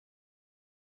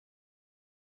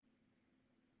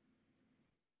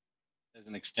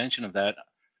an extension of that,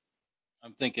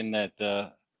 I'm thinking that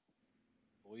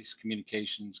voice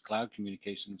communications, cloud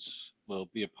communications will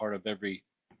be a part of every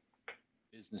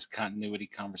business continuity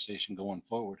conversation going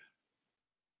forward.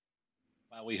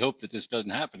 While we hope that this doesn't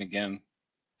happen again,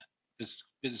 this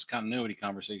business continuity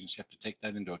conversations, you have to take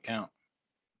that into account.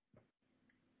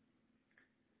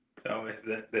 So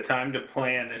the time to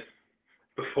plan is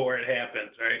before it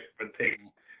happens, right? But it takes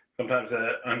sometimes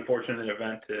an unfortunate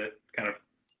event to kind of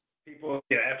people,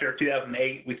 after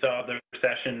 2008, we saw the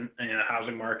recession in the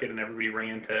housing market and everybody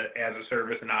ran to as a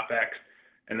service and OpEx.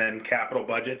 And then capital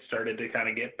budgets started to kind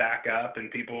of get back up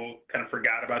and people kind of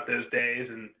forgot about those days.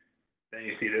 And then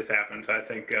you see this happen. So I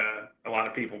think a lot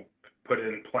of people put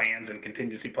in plans and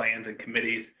contingency plans and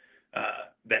committees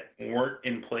that weren't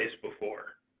in place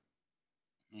before.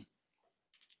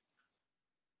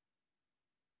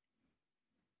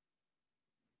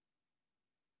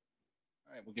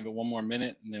 All right, we'll give it one more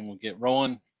minute and then we'll get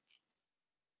rolling.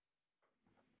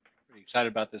 Pretty excited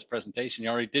about this presentation. You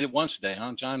already did it once today,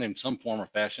 huh, John, in some form or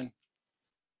fashion?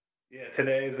 Yeah,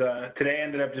 today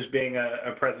ended up just being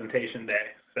a presentation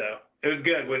day. So it was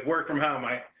good with work from home.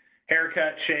 I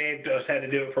haircut, shaved, I just had to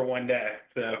do it for one day.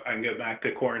 So I can go back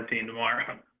to quarantine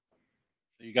tomorrow.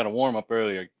 So you got to warm up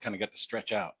earlier, kind of got to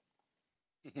stretch out.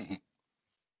 So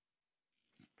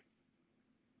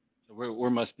where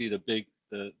must be the big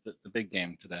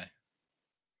game today?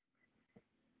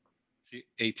 See,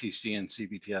 ATC and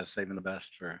CBTS saving the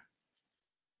best for a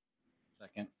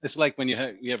second. It's like when you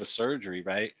have a surgery,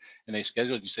 right? And they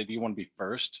scheduled, you say, do you want to be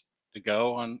first to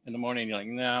go in the morning? And you're like,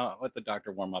 no, let the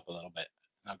doctor warm up a little bit.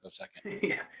 I'll go second.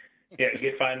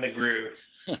 Yeah, find the groove.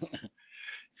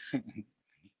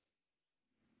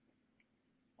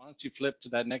 Why don't you flip to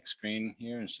that next screen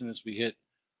here? And as soon as we hit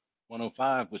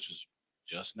 105, which is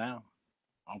just now,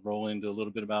 I'll roll into a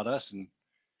little bit about us and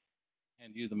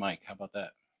hand you the mic. How about that?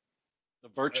 The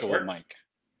virtual mic.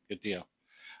 Good deal.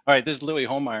 All right, this is Louie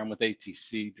Hollmeyer. I'm with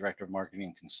ATC, Director of Marketing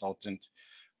and Consultant.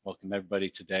 Welcome everybody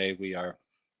today. We are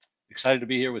excited to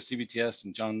be here with CBTS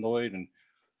and John Lloyd and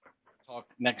talk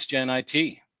next gen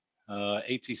IT.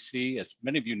 ATC, as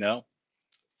many of you know,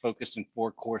 focused in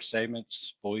 4 core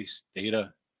segments: voice,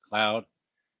 data, cloud,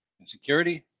 and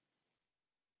security.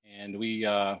 And we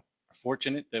are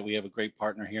fortunate that we have a great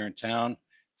partner here in town,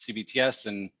 CBTS,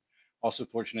 and also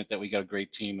fortunate that we got a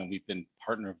great team, and we've been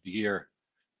Partner of the Year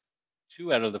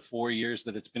 2 out of the 4 years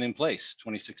that it's been in place,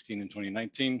 2016 and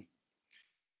 2019.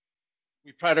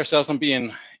 We pride ourselves on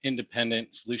being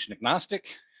independent, solution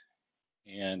agnostic.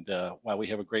 And while we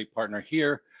have a great partner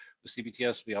here with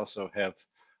CBTS, we also have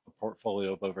a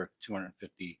portfolio of over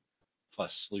 250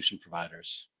 plus solution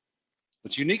providers.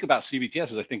 What's unique about CBTS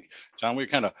is, I think, John, we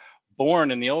were kind of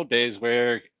born in the old days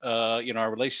where, our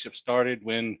relationship started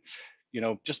when,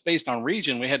 just based on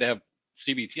region, we had to have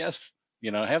CBTS,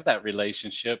 have that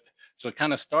relationship. So it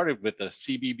kind of started with the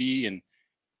CBB and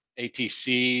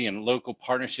ATC and local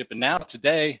partnership. And now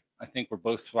today, I think we're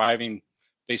both thriving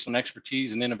based on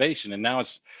expertise and innovation. And now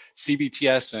it's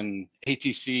CBTS and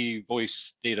ATC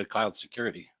voice data cloud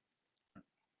security,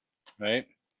 right?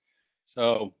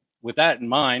 So with that in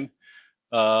mind,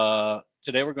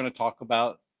 today we're going to talk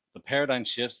about the paradigm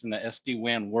shifts in the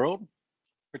SD-WAN world,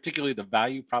 particularly the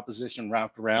value proposition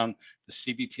wrapped around the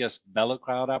CBTS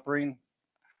VeloCloud offering,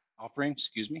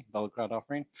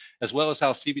 as well as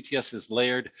how CBTS has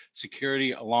layered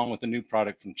security along with a new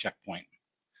product from Checkpoint.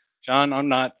 John, I'm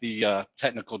not the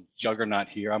technical juggernaut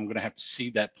here. I'm going to have to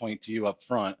cede that point to you up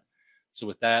front. So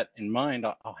with that in mind,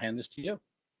 I'll hand this to you.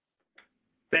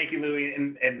 Thank you, Louie,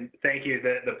 and thank you.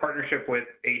 The partnership with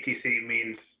ATC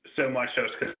means so much to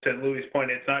us because, to Louie's point,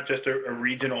 it's not just a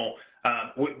regional.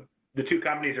 The two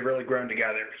companies have really grown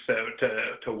together. So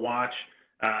to watch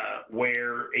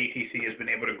where ATC has been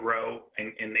able to grow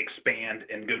and expand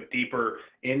and go deeper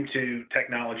into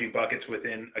technology buckets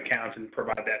within accounts and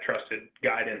provide that trusted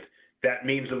guidance, that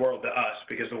means the world to us,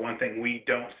 because the one thing we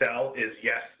don't sell is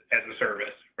yes as a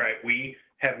service, right? We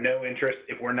have no interest.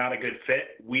 If we're not a good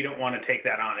fit, we don't want to take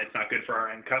that on. It's not good for our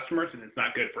end customers and it's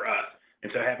not good for us.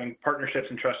 And so having partnerships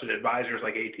and trusted advisors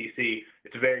like ATC,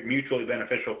 it's very mutually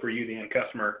beneficial for you, the end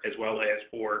customer, as well as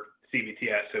for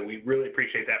CBTS. So we really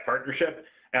appreciate that partnership,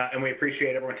 and we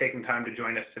appreciate everyone taking time to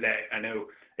join us today. I know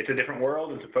it's a different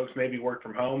world, and some folks maybe work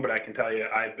from home, but I can tell you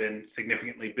I've been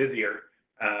significantly busier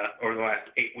over the last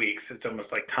 8 weeks. It's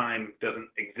almost like time doesn't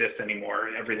exist anymore,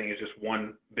 and everything is just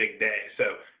one big day. So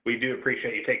we do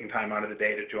appreciate you taking time out of the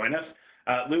day to join us.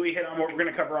 Louie hit on what we're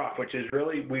going to cover off, which is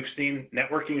really we've seen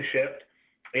networking shift.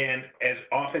 And as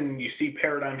often you see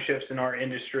paradigm shifts in our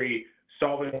industry,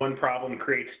 solving one problem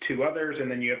creates 2 others, and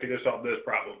then you have to go solve those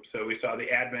problems. So we saw the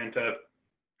advent of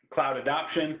cloud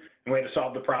adoption, and we had to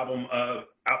solve the problem of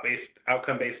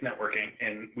outcome-based networking,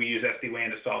 and we use SD-WAN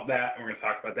to solve that, and we're going to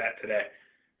talk about that today.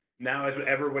 Now, as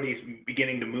everybody's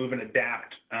beginning to move and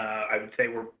adapt, I would say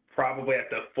we're probably at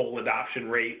the full adoption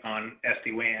rate on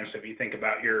SD-WAN. So if you think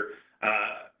about your,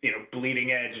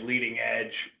 bleeding edge, leading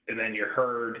edge, and then your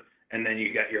herd, and then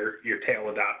you got your tail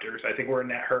adopters. I think we're in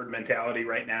that herd mentality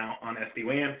right now on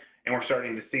SD-WAN, and we're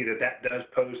starting to see that that does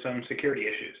pose some security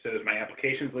issues. So as my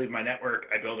applications leave my network,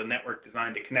 I build a network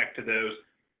designed to connect to those.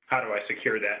 How do I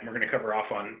secure that? And we're going to cover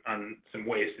off on some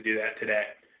ways to do that today.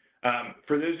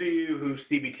 For those of you who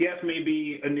CBTS may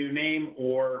be a new name,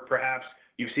 or perhaps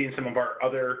you've seen some of our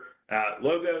other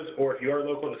logos, or if you are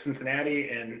local to Cincinnati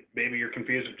and maybe you're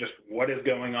confused of just what is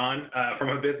going on from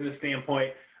a business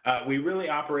standpoint, we really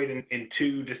operate in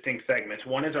two distinct segments.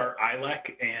 One is our ILEC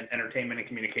and entertainment and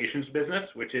communications business,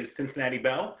 which is Cincinnati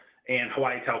Bell and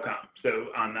Hawaii Telecom. So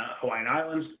on the Hawaiian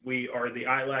Islands, we are the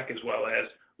ILEC, as well as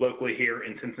locally here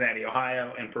in Cincinnati,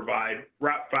 Ohio, and provide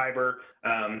route fiber,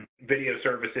 video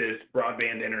services,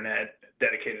 broadband internet,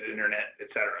 dedicated internet, et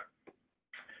cetera.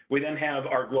 We then have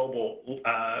our global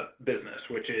business,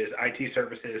 which is IT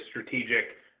services, strategic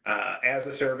as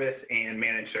a service, and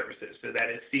managed services. So that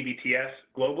is CBTS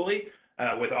globally,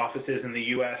 with offices in the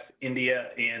US, India,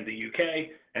 and the UK,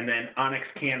 and then Onyx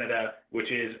Canada, which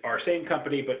is our same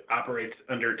company but operates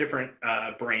under a different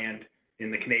brand in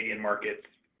the Canadian markets.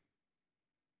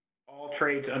 All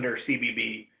trades under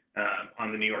CBB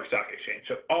on the New York Stock Exchange.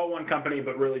 So all one company,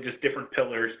 but really just different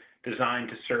pillars designed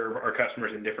to serve our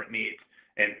customers in different needs.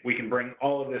 And we can bring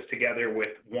all of this together with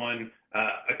one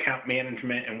account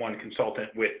management and one consultant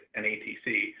with an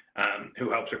ATC who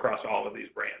helps across all of these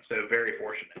brands. So very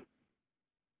fortunate.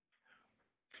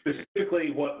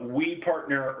 Specifically, what we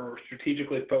partner or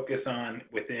strategically focus on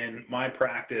within my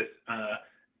practice,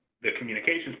 the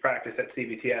communications practice at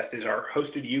CBTS, is our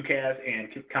hosted UCaaS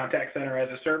and contact center as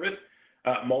a service,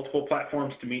 multiple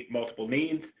platforms to meet multiple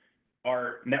needs,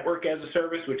 our network as a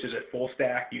service, which is a full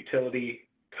stack utility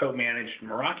co-managed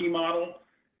Meraki model,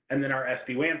 and then our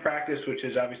SD-WAN practice, which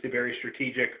is obviously very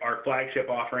strategic. Our flagship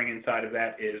offering inside of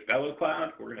that is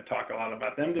VeloCloud. We're going to talk a lot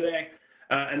about them today.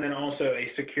 And then also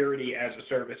a security as a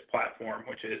service platform,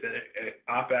 which is an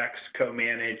OpEx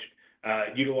co-managed,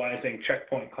 utilizing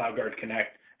Point CloudGuard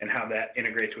Connect and how that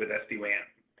integrates with SD-WAN.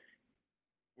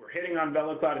 We're hitting on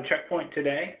VeloCloud and Checkpoint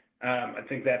today. I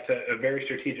think that's a very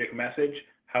strategic message.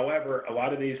 However, a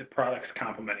lot of these products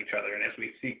complement each other. And as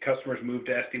we see customers move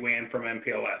to SD-WAN from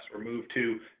MPLS or move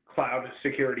to cloud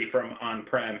security from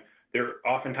on-prem, there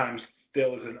oftentimes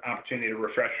still is an opportunity to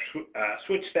refresh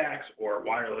switch stacks or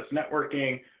wireless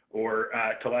networking or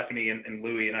telephony. And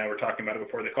Louie and I were talking about it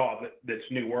before the call, this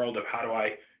new world of how do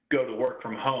I go to work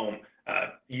from home.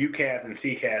 UCaaS and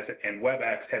CCaaS and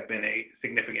WebEx have been a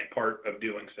significant part of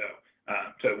doing so.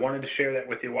 So I wanted to share that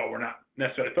with you while we're not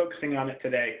necessarily focusing on it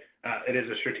today. It is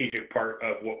a strategic part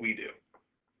of what we do.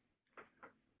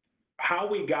 How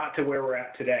we got to where we're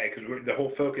at today, because the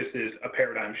whole focus is a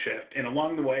paradigm shift. And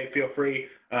along the way, feel free,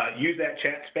 use that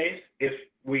chat space. If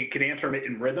we can answer it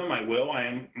in rhythm, I will. I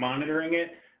am monitoring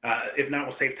it. If not,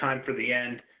 we'll save time for the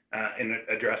end and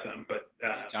address them. But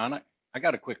John, I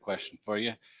got a quick question for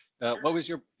you. What was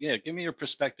your, give me your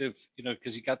perspective,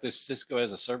 because you got this Cisco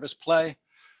as a service play.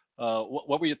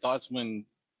 What were your thoughts when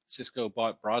Cisco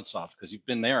bought BroadSoft? Because you've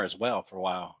been there as well for a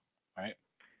while, right?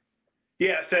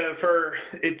 Yeah, so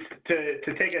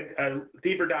to take a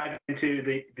deeper dive into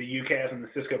the UCaaS and the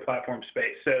Cisco platform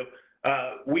space. So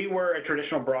we were a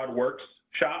traditional BroadWorks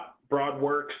shop.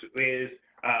 BroadWorks is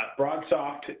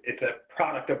BroadSoft. It's a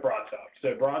product of BroadSoft.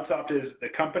 So BroadSoft is the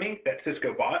company that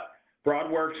Cisco bought.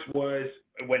 BroadWorks was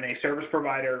when a service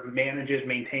provider manages,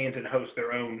 maintains, and hosts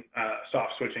their own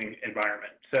soft switching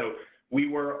environment. So we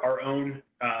were our own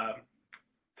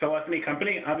telephony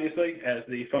company, obviously, as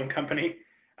the phone company.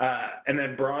 And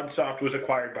then BroadSoft was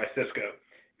acquired by Cisco.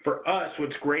 For us,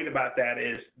 what's great about that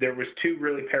is there was two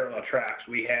really parallel tracks.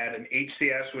 We had an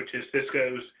HCS, which is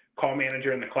Cisco's call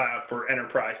manager in the cloud for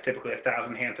enterprise, typically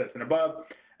 1,000 handsets and above.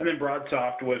 And then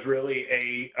BroadSoft was really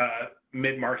a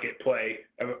mid-market play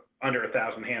under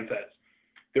 1,000 handsets.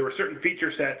 There were certain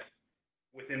feature sets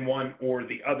within one or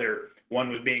the other. One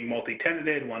was being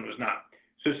multi-tenanted, one was not.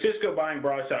 So Cisco buying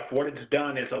BroadSoft, what it's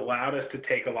done is allowed us to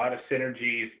take a lot of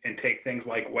synergies and take things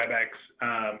like WebEx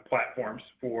platforms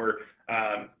for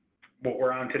what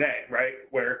we're on today, right?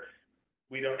 Where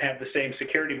we don't have the same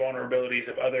security vulnerabilities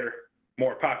of other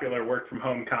more popular work from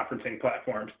home conferencing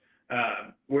platforms.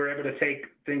 We're able to take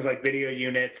things like video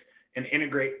units and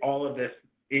integrate all of this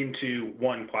into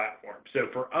one platform. So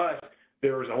for us,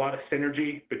 there was a lot of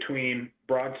synergy between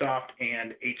BroadSoft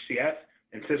and HCS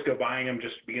and Cisco buying them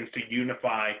just begins to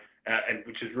unify, and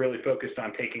which is really focused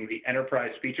on taking the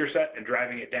enterprise feature set and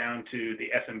driving it down to the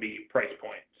SMB price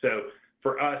point. So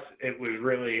for us, it was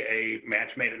really a match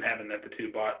made in heaven that the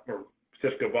two bought, or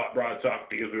Cisco bought BroadSoft,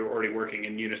 because we were already working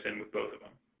in unison with both of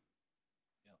them.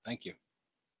 Yeah, thank you.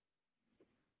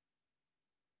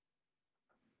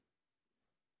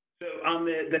 So on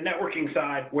the networking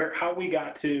side, how we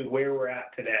got to where we're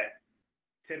at today,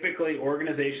 typically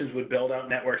organizations would build out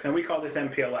networks. Now we call this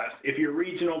MPLS. If you're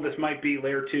regional, this might be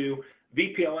layer 2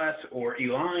 VPLS or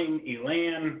ELINE,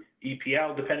 ELAN,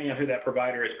 EPL, depending on who that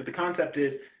provider is. But the concept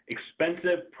is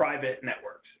expensive private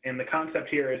networks. And the concept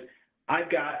here is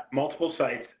I've got multiple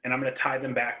sites and I'm going to tie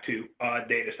them back to a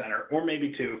data center, or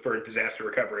maybe two for disaster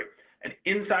recovery. And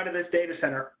inside of this data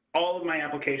center, all of my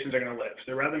applications are going to live.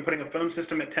 So rather than putting a phone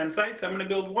system at 10 sites, I'm going to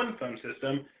build one phone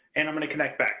system and I'm going to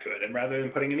connect back to it. And rather than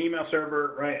putting an email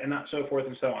server, right, and not so forth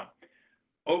and so on.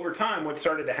 Over time, what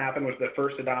started to happen was the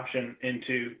first adoption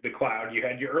into the cloud. You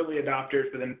had your early adopters,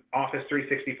 but then Office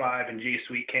 365 and G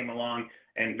Suite came along,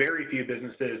 and very few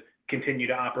businesses continue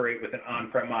to operate with an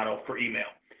on-prem model for email.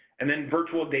 And then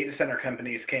virtual data center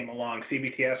companies came along.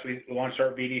 CBTS, we launched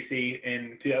our VDC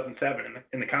in 2007,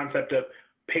 and the concept of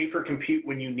pay for compute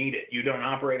when you need it. You don't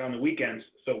operate on the weekends,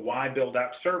 so why build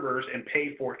out servers and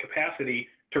pay for capacity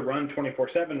to run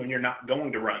 24/7 when you're not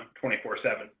going to run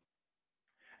 24/7?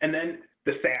 And then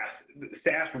the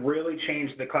SaaS really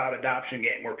changed the cloud adoption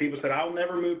game, where people said, I'll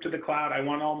never move to the cloud, I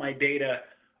want all my data.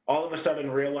 All of a sudden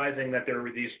realizing that there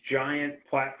were these giant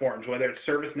platforms, whether it's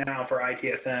ServiceNow for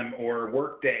ITSM or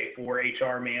Workday for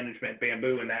HR management,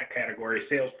 Bamboo in that category,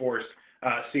 Salesforce,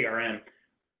 CRM.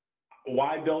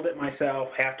 Why build it myself,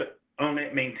 have to own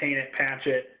it, maintain it, patch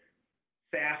it?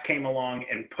 SaaS came along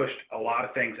and pushed a lot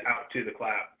of things out to the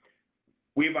cloud.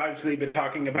 We've obviously been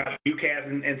talking about UCaaS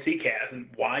and CCaaS, and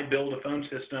why build a phone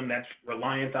system that's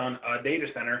reliant on a data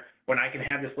center when I can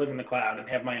have this live in the cloud and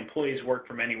have my employees work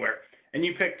from anywhere? And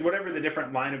you picked whatever the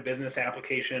different line of business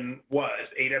application was,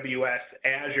 AWS,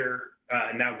 Azure,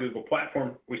 now Google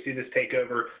Platform. We see this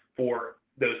takeover for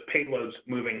those payloads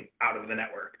moving out of the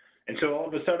network. And so all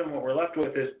of a sudden what we're left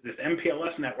with is this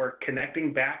MPLS network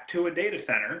connecting back to a data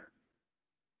center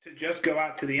to just go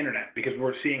out to the internet, because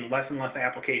we're seeing less and less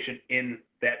application in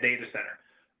that data center.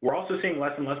 We're also seeing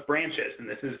less and less branches, and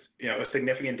this is a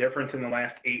significant difference in the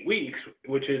last 8 weeks,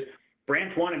 which is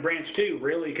branch 1 and branch 2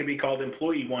 really could be called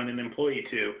employee 1 and employee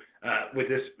 2 with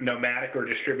this nomadic or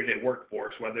distributed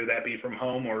workforce, whether that be from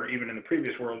home or even in the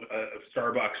previous world of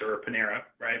Starbucks or Panera,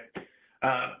 right?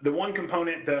 The one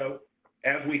component, though,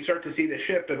 as we start to see the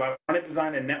shift of I want to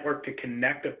design a network to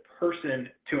connect a person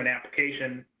to an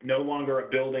application, no longer a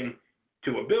building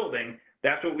to a building,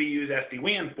 that's what we use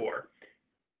SD-WAN for.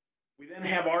 We then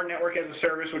have our network as a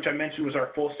service, which I mentioned was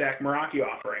our full stack Meraki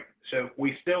offering. So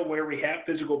we still, where we have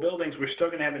physical buildings, we're still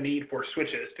going to have a need for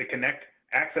switches to connect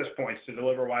access points to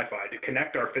deliver Wi-Fi, to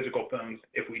connect our physical phones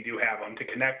if we do have them, to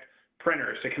connect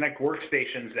printers, to connect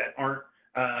workstations that aren't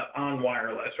on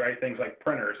wireless, right? Things like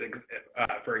printers,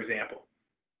 for example,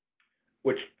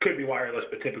 which could be wireless,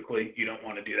 but typically you don't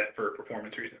want to do that for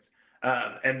performance reasons.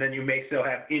 And then you may still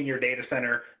have in your data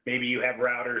center, maybe you have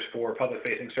routers for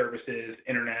public-facing services,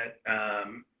 internet,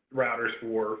 routers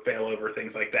for failover,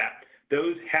 things like that.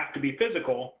 Those have to be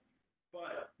physical,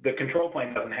 but the control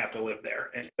plane doesn't have to live there.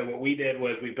 And so what we did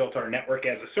was we built our network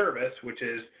as a service, which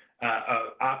is an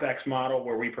OpEx model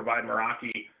where we provide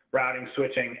Meraki routing,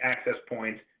 switching, access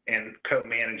points, and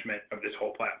co-management of this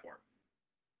whole platform.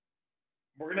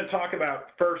 We're going to talk about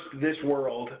first this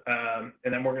world,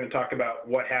 and then we're going to talk about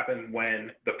what happened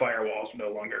when the firewall is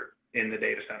no longer in the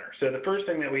data center. So the first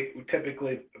thing that we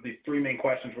typically, of these 3 main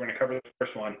questions, we're going to cover the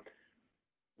first one.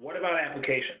 What about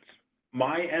applications?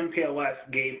 My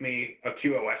MPLS gave me a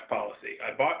QoS policy.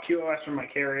 I bought QoS from my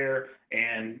carrier,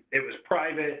 and it was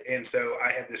private, and so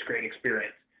I had this great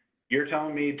experience. You're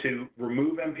telling me to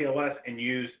remove MPLS and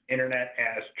use internet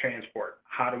as transport.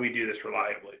 How do we do this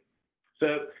reliably?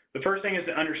 So the first thing is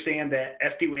to understand that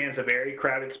SD-WAN is a very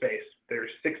crowded space. There's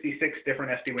 66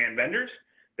 different SD-WAN vendors.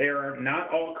 They are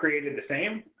not all created the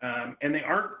same, and they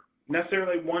aren't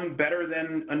necessarily one better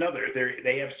than another.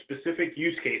 They have specific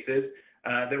use cases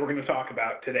that we're going to talk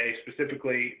about today,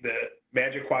 specifically the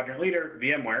Magic Quadrant leader,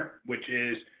 VMware, which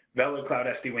is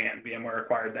VeloCloud SD-WAN. VMware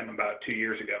acquired them about 2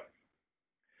 years ago.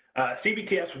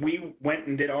 CBTS, we went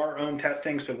and did our own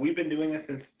testing, so we've been doing this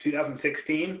since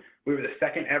 2016. We were the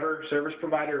second ever service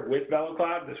provider with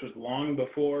VeloCloud. This was long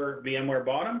before VMware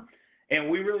bought them, and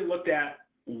we really looked at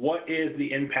what is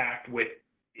the impact with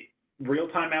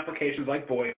real-time applications like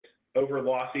voice over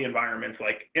lossy environments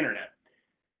like internet.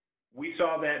 We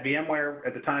saw that VMware,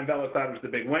 at the time, VeloCloud was the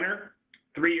big winner.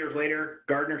 3 years later,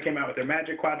 Gartner came out with their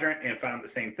Magic Quadrant and found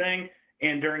the same thing.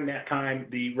 And during that time,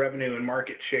 the revenue and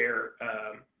market share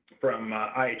from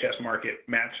IHS Market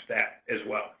matched that as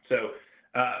well. So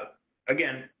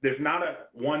again, there's not a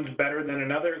one's better than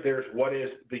another. There's what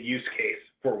is the use case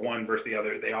for one versus the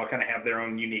other. They all kind of have their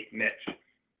own unique niche.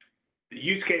 The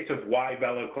use case of why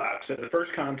VeloCloud. So the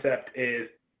first concept is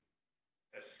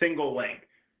a single link.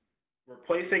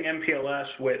 Replacing MPLS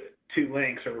with 2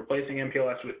 links or replacing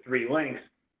MPLS with 3 links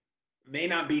may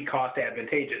not be cost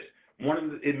advantageous.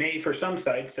 It may for some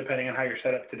sites, depending on how you're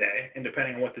set up today and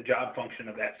depending on what the job function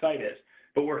of that site is.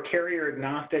 But we're carrier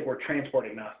agnostic, we're transport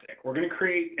agnostic. We're going to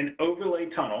create an overlay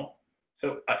tunnel,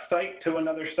 so a site to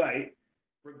another site,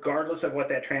 regardless of what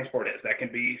that transport is. That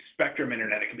can be Spectrum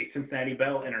Internet, it can be Cincinnati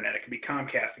Bell Internet, it can be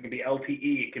Comcast, it can be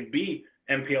LTE, it can be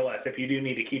MPLS if you do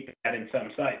need to keep that in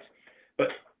some sites. But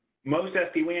most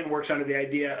SD-WAN works under the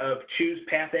idea of choose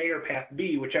path A or path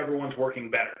B, whichever one's working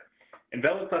better. And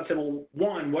VeloCloud said, well,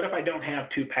 one, what if I don't have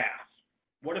 2 paths?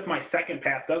 What if my second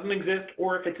path doesn't exist,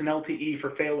 or if it's an LTE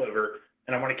for failover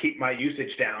and I want to keep my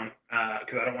usage down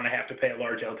because I don't want to have to pay a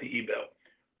large LTE bill?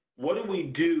 What do we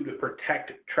do to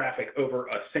protect traffic over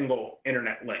a single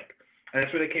internet link? And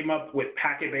that's where they came up with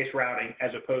packet-based routing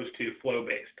as opposed to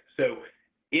flow-based. So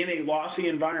in a lossy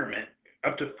environment,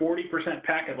 up to 40%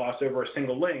 packet loss over a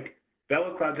single link,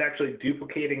 VeloCloud's actually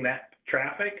duplicating that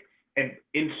traffic and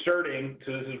inserting,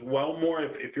 so this is well more,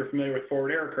 if you're familiar with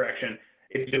forward error correction,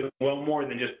 it's doing well more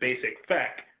than just basic FEC.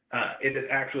 It is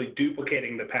actually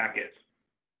duplicating the packets.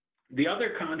 The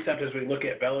other concept as we look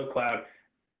at VeloCloud,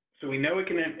 so we know it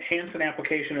can enhance an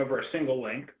application over a single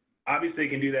link. Obviously, it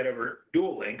can do that over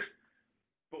dual links.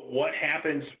 But what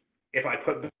happens if I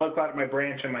put VeloCloud at my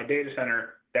branch and my data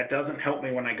center? That doesn't help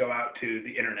me when I go out to the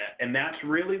internet. And that's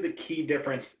really the key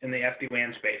difference in the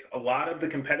SD-WAN space. A lot of the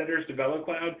competitors to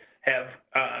VeloCloud have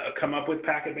come up with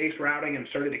packet-based routing and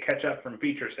started to catch up from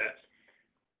feature sets.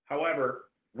 However,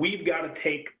 we've got to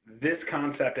take this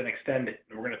concept and extend it,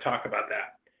 and we're going to talk about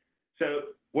that. So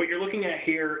what you're looking at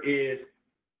here is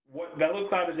what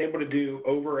VeloCloud is able to do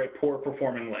over a poor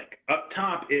performing link. Up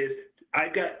top is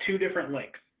I've got 2 different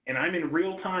links, and I'm in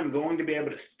real time going to be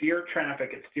able to steer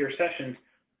traffic and steer sessions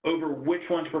over which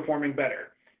one's performing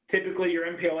better. Typically, your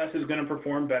MPLS is going to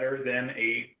perform better than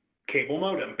a cable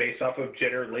modem based off of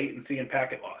jitter, latency, and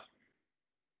packet loss.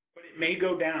 But it may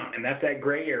go down, and that's that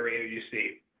gray area you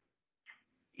see.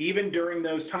 Even during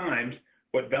those times,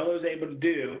 what Velo is able to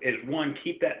do is, one,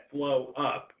 keep that flow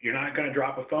up. You're not going to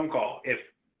drop a phone call if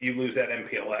you lose that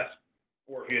MPLS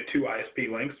or if you have 2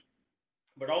 ISP links.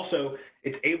 But also,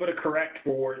 it's able to correct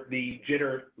for the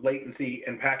jitter, latency,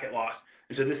 and packet loss.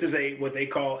 And so this is what they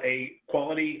call a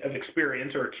quality of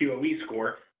experience, or a QoE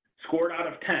score, scored out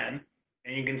of 10.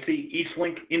 And you can see each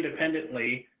link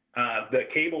independently. The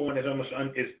cable one is almost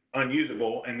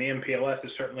unusable, and the MPLS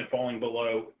is certainly falling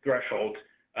below thresholds,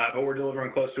 but we're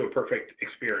delivering close to a perfect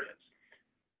experience.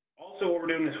 Also, what we're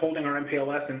doing is holding our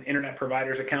MPLS and internet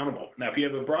providers accountable. Now, if you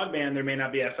have a broadband, there may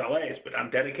not be SLAs, but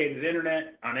on dedicated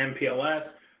internet, on MPLS,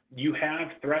 you have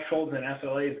thresholds and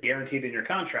SLAs guaranteed in your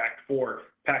contract for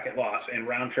packet loss and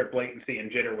round trip latency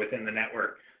and jitter within the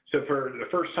network. So for the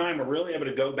first time, we're really able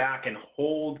to go back and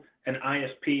hold an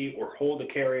ISP or hold a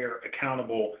carrier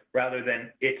accountable rather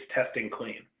than it's testing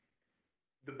clean.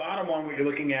 The bottom one, what you're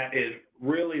looking at, is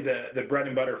really the bread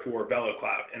and butter for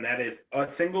VeloCloud, and that is a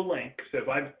single link. So if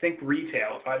I think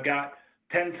retail, if I've got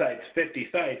 10 sites, 50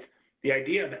 sites, the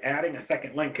idea of adding a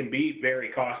second link can be very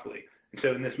costly. And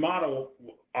so in this model,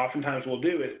 oftentimes we'll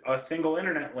do is a single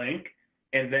internet link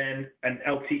and then an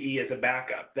LTE as a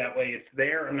backup. That way it's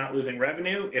there, I'm not losing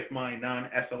revenue if my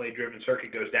non-SLA driven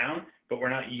circuit goes down, but we're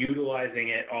not utilizing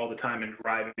it all the time and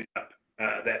driving up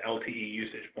that LTE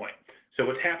usage point. So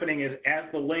what's happening is, as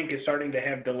the link is starting to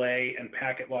have delay and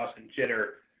packet loss and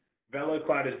jitter,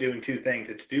 VeloCloud is doing 2 things.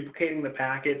 It's duplicating the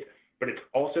packets, but it's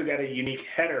also got a unique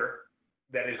header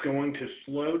that is going to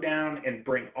slow down and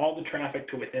bring all the traffic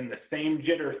to within the same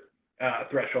jitter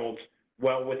thresholds,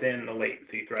 well within the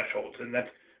latency thresholds. And that's,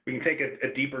 we can take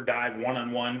a deeper dive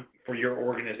one-on-one for your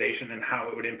organization and how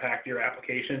it would impact your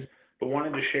applications, but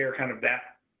wanted to share kind of that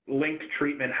linked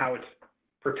treatment, how it's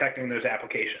protecting those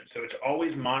applications. So it's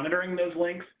always monitoring those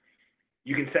links.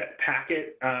 You can set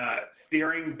packet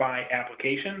steering by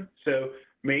application. So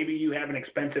maybe you have an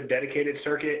expensive dedicated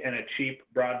circuit and a cheap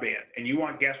broadband, and you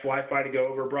want guest Wi-Fi to go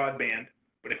over broadband.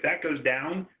 But if that goes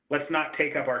down, let's not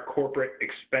take up our corporate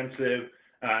expensive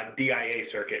DIA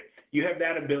circuit. You have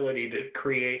that ability to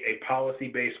create a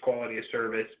policy-based quality of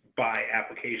service by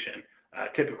application,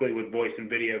 typically with voice and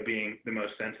video being the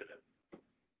most sensitive.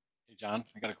 Hey, John,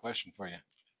 I got a question for you.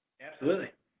 Absolutely.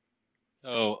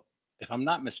 So if I'm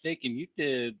not mistaken, you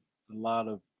did a lot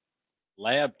of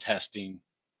lab testing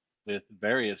with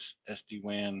various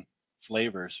SD-WAN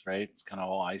flavors, right? It's kind of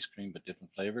all ice cream, but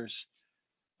different flavors.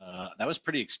 That was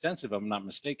pretty extensive, if I'm not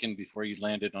mistaken, before you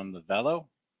landed on the Velo.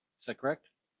 Is that correct?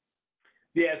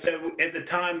 Yeah, so at the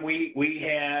time we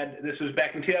had, this was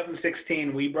back in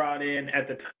 2016, we brought in at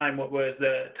the time what was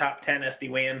the top 10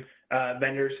 SD-WAN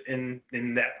vendors in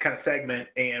that kind of segment,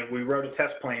 and we wrote a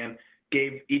test plan,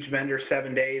 gave each vendor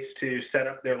 7 days to set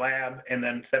up their lab and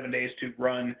then 7 days to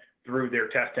run through their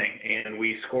testing. And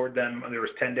we scored them, there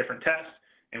was 10 different tests,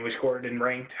 and we scored and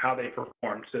ranked how they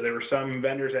performed. So there were some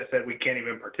vendors that said we can't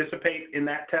even participate in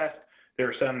that test. There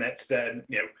were some that said,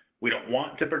 we don't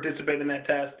want to participate in that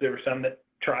test. There were some that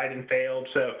tried and failed.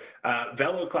 So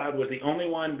VeloCloud was the only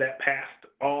one that passed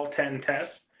all 10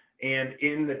 tests. And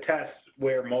in the tests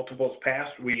where multiples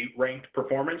passed, we ranked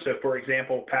performance. So for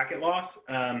example, packet loss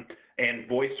and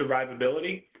voice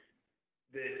survivability,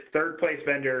 the third place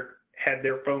vendor had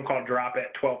their phone call drop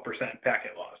at 12%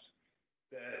 packet loss.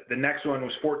 The next one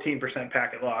was 14%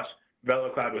 packet loss.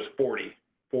 VeloCloud was 40%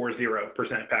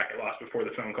 packet loss before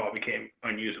the phone call became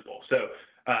unusable. So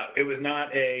it was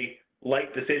not a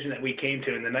light decision that we came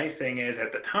to. And the nice thing is,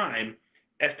 at the time,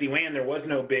 SD-WAN, there was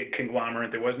no big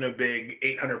conglomerate, there was no big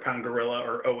 800-pound gorilla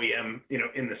or OEM,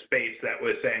 in the space that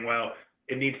was saying, well,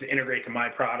 it needs to integrate to my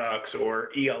products or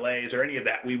ELAs or any of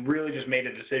that. We really just made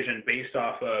a decision based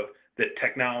off of the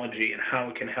technology and how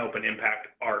it can help and impact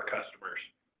our customers.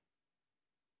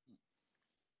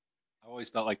 I always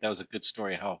felt like that was a good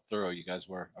story, how thorough you guys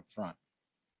were up front.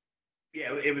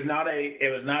 Yeah, it was not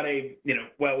a,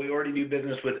 well, we already do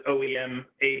business with OEM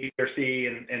A, B, or C,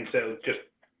 and so just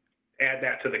add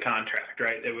that to the contract,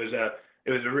 right? It was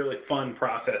a really fun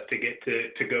process to get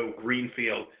to go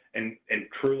greenfield and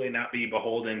truly not be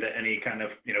beholden to any kind of,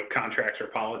 contracts or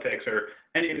politics or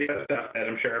any of the other stuff that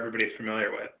I'm sure everybody's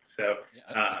familiar with. So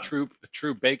yeah, a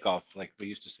true bake-off, like we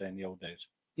used to say in the old days.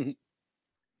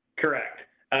 Correct.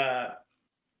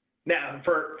 Now,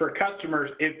 for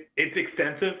customers, it's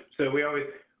extensive. So we always,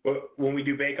 when we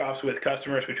do bake-offs with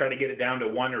customers, we try to get it down to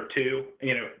one or two,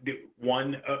 do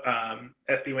one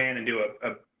SD-WAN and do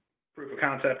a proof of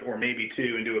concept, or maybe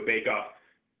two and do a bake-off.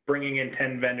 Bringing in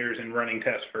 10 vendors and running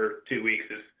tests for 2 weeks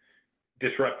is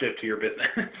disruptive to your business.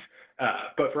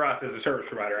 But for us as a service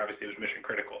provider, obviously it was mission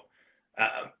critical.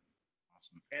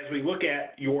 As we look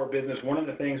at your business, one of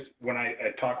the things when I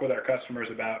talk with our customers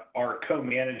about our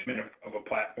co-management of a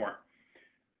platform,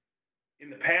 in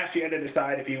the past you had to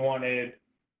decide if you wanted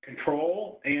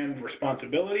control and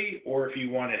responsibility or if you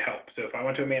wanted help. So if I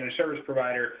went to a managed service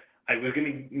provider, I was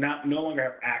going to no longer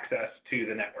have access to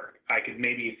the network. I could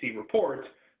maybe see reports,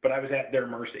 but I was at their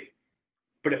mercy.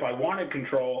 But if I wanted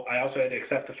control, I also had to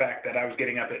accept the fact that I was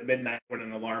getting up at midnight when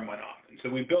an alarm went off. And so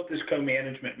we built this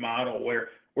co-management model where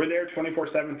we're there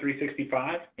 24/7,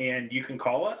 365, and you can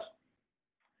call us,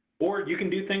 or you can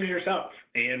do things yourself.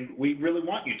 And we really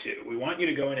want you to. We want you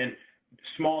to go in and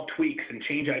small tweaks and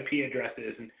change IP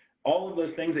addresses and all of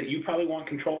those things that you probably want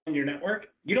control in your network.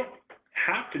 You don't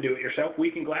have to do it yourself.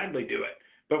 We can gladly do it.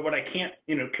 But what I can't,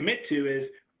 commit to is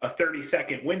a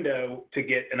 30-second window to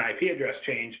get an IP address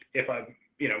changed if I've,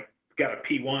 got a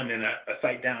P1 and a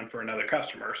site down for another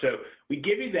customer. So we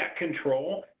give you that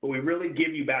control, but we really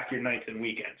give you back your nights and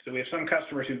weekends. So we have some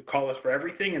customers who call us for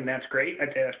everything, and that's great.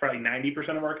 I'd say that's probably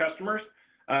 90% of our customers.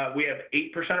 We have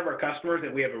 8% of our customers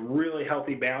that we have a really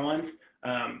healthy balance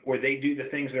where they do the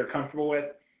things they're comfortable with.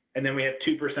 And then we have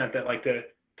 2% that like to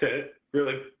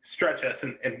really stretch us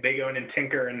and they go in and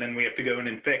tinker, and then we have to go in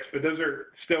and fix. But those are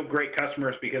still great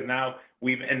customers because now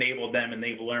we've enabled them and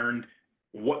they've learned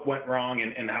what went wrong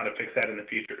and how to fix that in the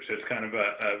future. So it's kind of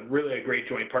really a great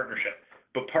joint partnership.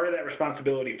 But part of that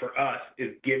responsibility for us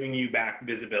is giving you back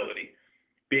visibility,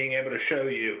 being able to show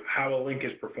you how a link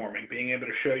is performing, being able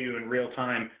to show you in real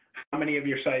time how many of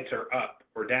your sites are up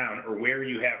or down, or where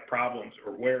you have problems,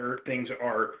 or where things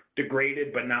are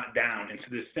degraded but not down. And so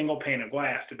this single pane of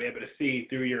glass to be able to see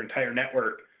through your entire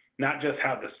network, not just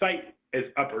how the site is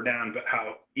up or down, but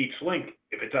how each link,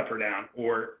 if it's up or down,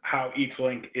 or how each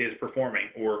link is performing,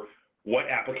 or what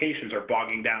applications are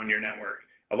bogging down your network.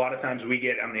 A lot of times we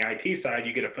get on the IT side,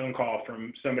 you get a phone call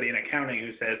from somebody in accounting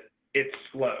who says, it's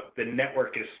slow, the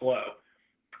network is slow.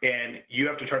 And you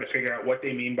have to try to figure out what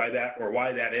they mean by that or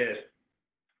why that is.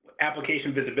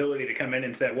 Application visibility to come in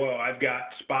and say, whoa, I've got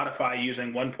Spotify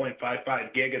using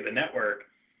 1.55 gig of the network.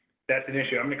 That's an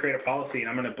issue. I'm going to create a policy and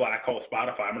I'm going to black hole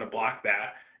Spotify. I'm going to block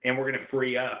that. And we're going to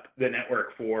free up the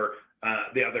network for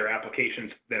the other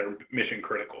applications that are mission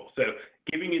critical. So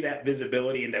giving you that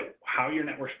visibility into how your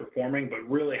network's performing, but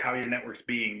really how your network's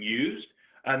being used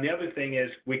The other thing is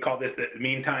we call this the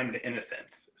mean time to innocence.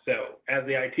 So as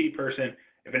the IT person,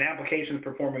 if an application is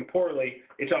performing poorly,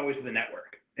 it's always the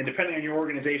network. And depending on your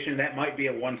organization, that might be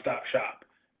a one-stop shop.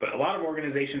 But a lot of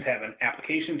organizations have an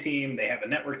application team, they have a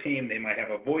network team, they might have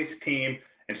a voice team.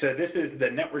 And so this is the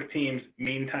network team's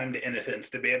mean time to innocence,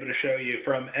 to be able to show you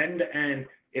from end to end,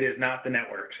 it is not the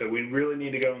network. So we really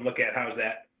need to go and look at how's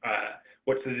that,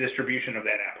 what's the distribution of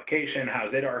that application,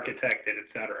 how's it architected, et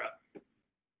cetera.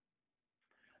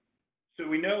 So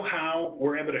we know how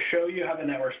we're able to show you how the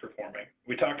network's performing.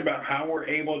 We talked about how we're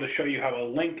able to show you how a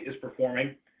link is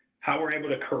performing, how we're able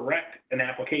to correct an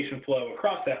application flow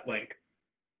across that link.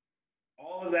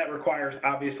 All of that requires,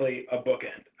 obviously, a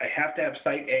bookend. I have to have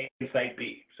site A and site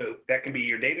B. So that can be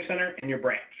your data center and your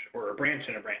branch, or a branch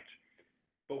and a branch.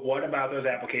 But what about those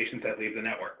applications that leave the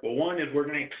network? Well, one is we're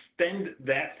going to extend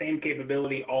that same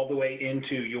capability all the way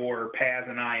into your PaaS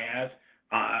and IaaS,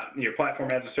 your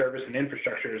platform as a service and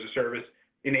infrastructure as a service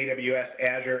in AWS,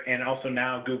 Azure, and also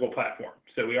now Google Platform.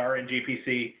 So we are in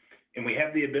GPC, and we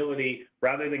have the ability,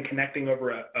 rather than connecting over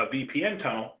a VPN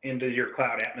tunnel into your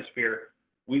cloud atmosphere,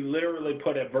 we literally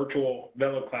put a virtual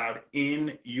VeloCloud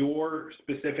in your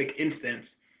specific instance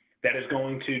that is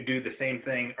going to do the same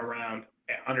thing around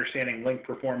understanding link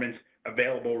performance,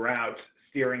 available routes,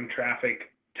 steering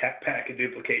traffic, packet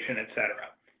duplication, et cetera.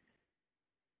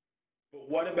 But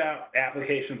what about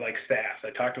applications like SaaS?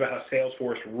 I talked about how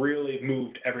Salesforce really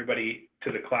moved everybody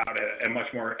to the cloud at a much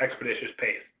more expeditious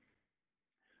pace.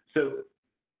 So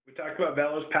we talked about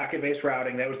Velo's packet-based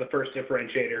routing. That was the first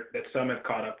differentiator that some have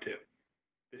caught up to.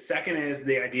 The second is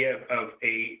the idea of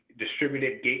a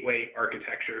distributed gateway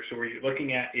architecture. So what you're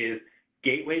looking at is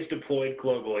gateways deployed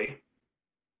globally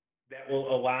that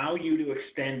will allow you to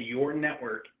extend your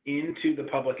network into the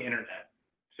public internet.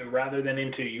 So rather than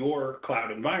into your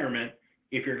cloud environment,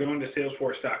 if you're going to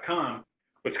salesforce.com,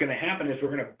 what's going to happen is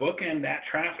we're going to bookend that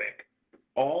traffic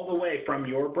all the way from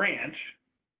your branch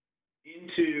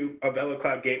into a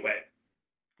VeloCloud gateway,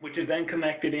 which is then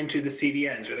connected into the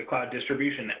CDNs, or the cloud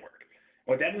distribution network.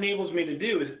 What that enables me to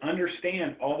do is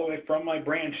understand all the way from my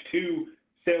branch to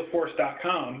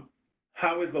salesforce.com,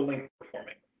 how is the link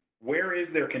performing? Where is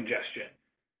there congestion?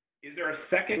 Is there a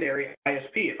secondary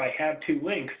ISP? If I have two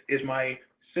links, is my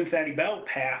Cincinnati Bell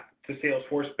path to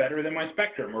Salesforce better than my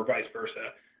Spectrum, or vice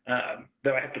versa?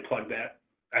 Though I have to plug that.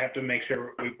 I have to make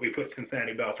sure we put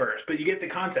Cincinnati Bell first. But you get the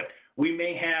concept. We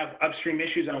may have upstream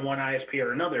issues on one ISP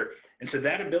or another. And so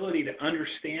that ability to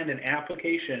understand an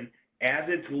application as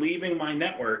it's leaving my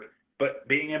network, but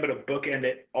being able to bookend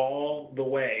it all the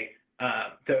way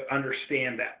to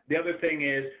understand that. The other thing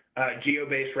is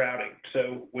geo-based routing.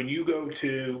 So when you go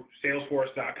to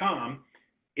salesforce.com,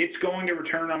 it's going to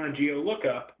return on a geo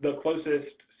lookup the closest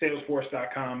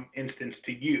salesforce.com instance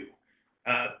to you.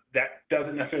 That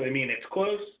doesn't necessarily mean it's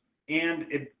close, and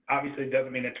it obviously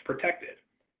doesn't mean it's protected.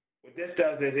 What this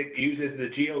does is it uses the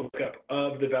geo lookup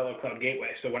of the VeloCloud gateway.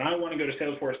 So when I want to go to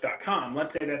salesforce.com,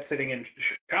 let's say that's sitting in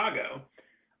Chicago,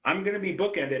 I'm going to be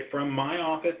bookended from my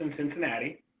office in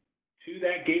Cincinnati to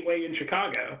that gateway in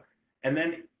Chicago, and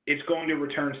then it's going to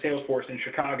return Salesforce in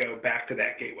Chicago back to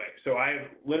that gateway. So I've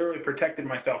literally protected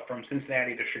myself from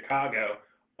Cincinnati to Chicago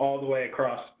all the way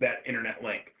across that internet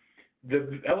link.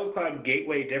 The VeloCloud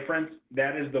gateway difference,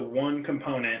 that is the one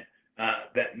component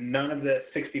that none of the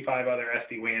 65 other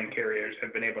SD-WAN carriers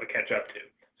have been able to catch up to.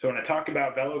 So when I talk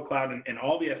about VeloCloud and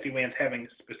all the SD-WANs having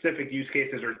specific use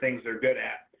cases or things they're good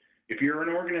at, if you're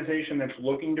an organization that's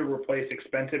looking to replace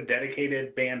expensive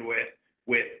dedicated bandwidth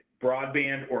with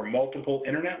broadband or multiple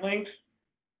internet links,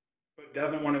 but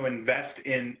doesn't want to invest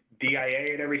in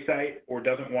DIA at every site, or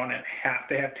doesn't want to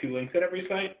have two links at every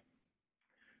site,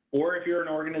 or if you're an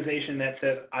organization that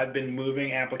says, I've been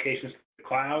moving applications to the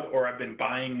cloud, or I've been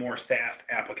buying more SaaS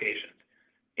applications.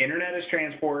 Internet as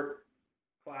transport,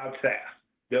 cloud SaaS.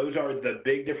 Those are the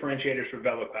big differentiators for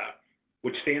VeloCloud,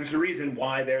 which stands to reason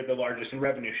why they're the largest in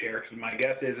revenue share. Because my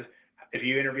guess is if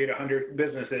you interviewed 100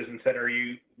 businesses and said, are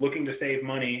you looking to save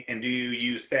money and do you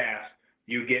use SaaS?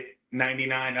 You get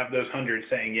 99 of those 100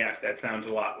 saying, yes, that sounds a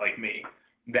lot like me.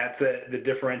 That's the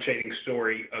differentiating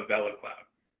story of VeloCloud.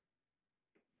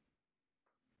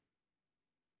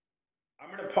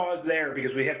 I'm going to pause there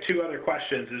because we have two other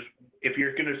questions. Is if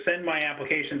you're going to send my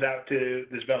applications out to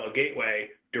this Velo gateway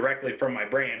directly from my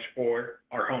branch or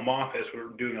our home office,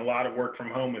 we're doing a lot of work from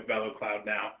home with VeloCloud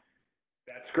now.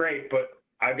 That's great, but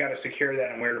I've got to secure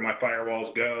that, and where do my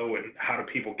firewalls go, and how do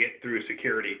people get through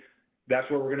security? That's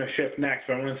where we're going to shift next.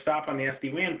 So I'm going to stop on the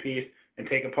SD-WAN piece and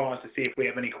take a pause to see if we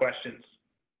have any questions.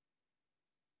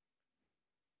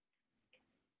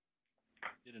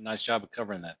 Did a nice job of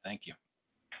covering that. Thank you.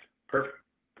 Perfect.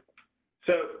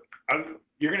 So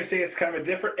you're going to see it's kind of a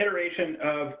different iteration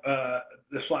of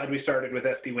the slide we started with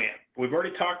SD-WAN. We've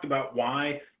already talked about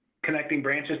why connecting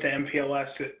branches to MPLS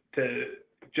to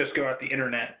just go out the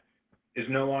internet is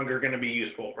no longer going to be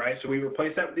useful, right? So we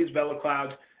replaced that with these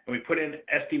VeloClouds, and we put in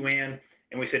SD-WAN,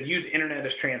 and we said use internet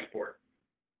as transport.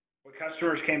 When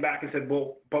customers came back and said,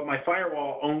 well, but my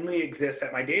firewall only exists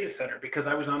at my data center because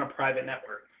I was on a private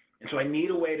network, and so I need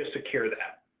a way to secure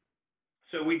that.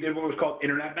 So we did what was called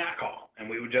internet backhaul, and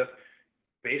we would just,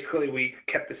 basically we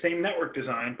kept the same network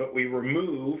design, but we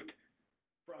removed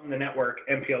from the network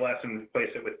MPLS and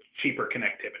replaced it with cheaper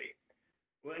connectivity.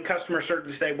 Well, then customers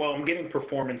started to say, well, I'm getting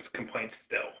performance complaints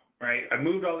still, right? I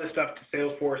moved all this stuff to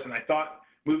Salesforce, and I thought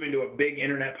moving to a big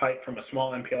internet pipe from a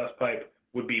small MPLS pipe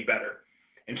would be better.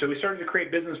 And so we started to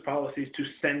create business policies to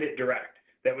send it direct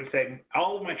that would say,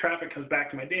 all of my traffic comes back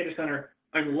to my data center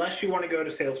unless you want to go to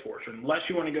Salesforce, or unless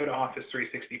you want to go to Office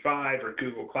 365 or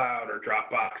Google Cloud or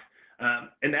Dropbox.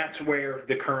 And that's where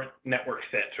the current network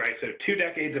sits, right? So 2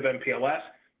 decades of MPLS.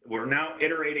 We're now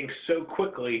iterating so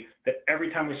quickly that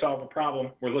every time we solve a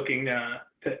problem, we're looking at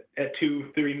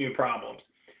 2, 3 new problems.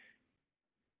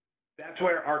 That's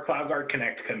where our CloudGuard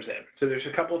Connect comes in. So there's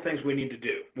a couple of things we need to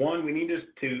do. One, we need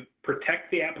to protect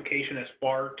the application as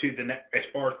far through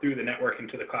the network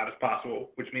into the cloud as possible,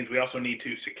 which means we also need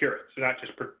to secure it. So not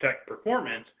just protect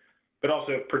performance, but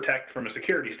also protect from a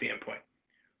security standpoint.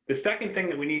 The second thing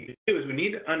that we need to do is we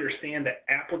need to understand that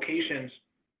applications,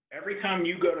 every time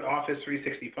you go to Office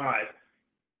 365,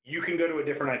 you can go to a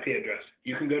different IP address.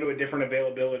 You can go to a different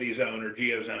availability zone or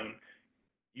geo zone.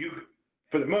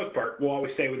 For the most part, will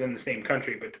always stay within the same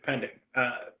country, but depending.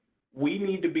 We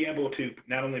need to be able to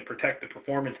not only protect the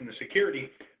performance and the security,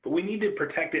 but we need to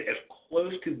protect it as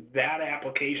close to that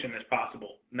application as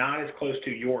possible, not as close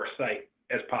to your site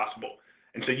as possible.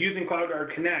 And so using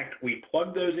CloudGuard Connect, we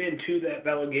plug those into that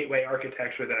Velo Gateway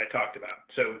architecture that I talked about.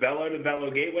 So Velo to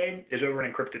Velo Gateway is over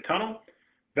an encrypted tunnel.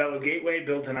 Velo Gateway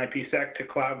builds an IPsec to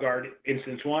CloudGuard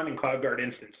Instance 1 and CloudGuard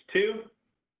Instance 2,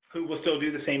 who will still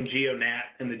do the same GeoNat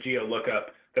and the geo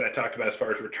lookup that I talked about as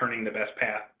far as returning the best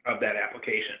path of that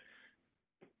application.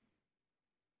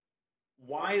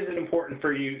 Why is it important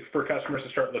for customers to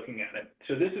start looking at it?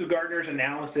 So this is Gartner's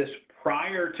analysis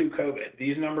prior to COVID.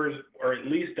 These numbers are at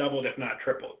least doubled, if not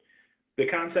tripled. The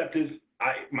concept is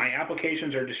my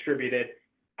applications are distributed.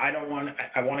 I want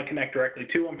to connect directly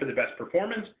to them for the best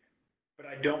performance, but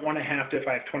I don't want to have to, if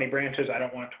I have 20 branches, I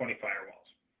don't want 20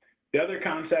 firewalls. The other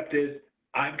concept is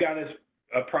I've got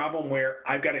a problem where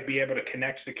I've got to be able to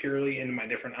connect securely into my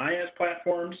different IaaS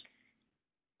platforms,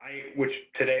 which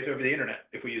today is over the internet.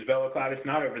 If we use VeloCloud, it's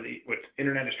not over what's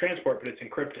internet as transport, but it's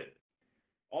encrypted.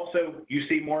 Also, you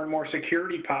see more and more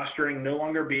security posturing no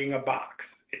longer being a box.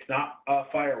 It's not a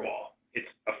firewall. It's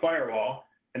a firewall,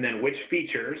 and then which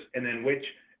features, and then which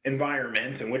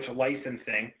environments, and which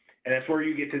licensing. And that's where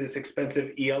you get to this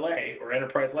expensive ELA, or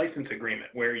enterprise license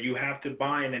agreement, where you have to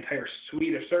buy an entire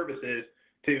suite of services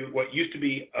to what used to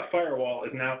be a firewall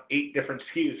is now 8 different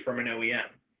SKUs from an OEM.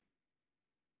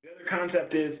 The other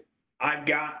concept is I've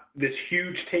got this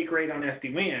huge take rate on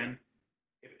SD-WAN.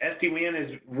 If SD-WAN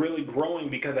is really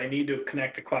growing because I need to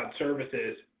connect to cloud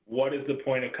services, what is the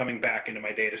point of coming back into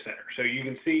my data center? So you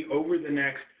can see over the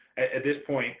next, at this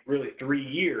point, really 3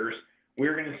 years,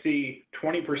 we're going to see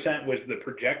 20% was the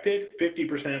projected,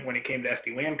 50% when it came to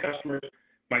SD-WAN customers.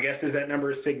 My guess is that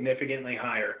number is significantly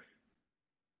higher.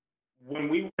 When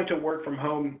we went to work from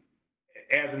home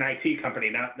as an IT company,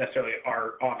 not necessarily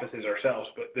our offices ourselves,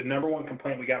 but the #1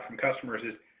 complaint we got from customers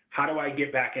is, how do I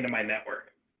get back into my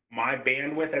network? My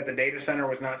bandwidth at the data center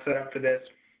was not set up for this.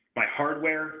 My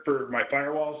hardware for my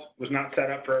firewalls was not set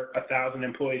up for 1,000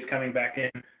 employees coming back in.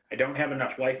 I don't have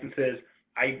enough licenses.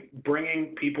 I'm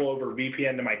bringing people over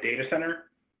VPN to my data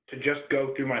center to just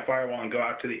go through my firewall and go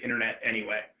out to the internet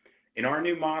anyway. In our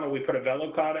new model, we put a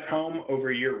VeloCloud at home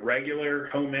over your regular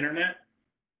home internet.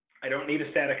 I don't need a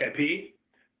static IP,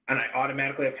 and I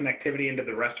automatically have connectivity into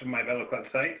the rest of my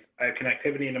VeloCloud sites. I have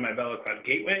connectivity into my VeloCloud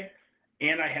gateway,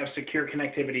 and I have secure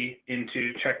connectivity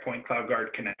into Checkpoint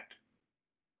CloudGuard Connect.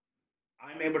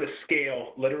 I'm able to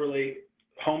scale literally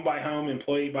home by home,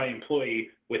 employee by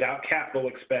employee without capital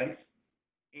expense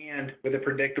and with a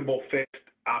predictable fixed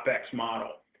OpEx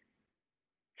model.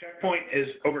 Checkpoint is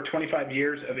over 25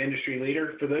 years of industry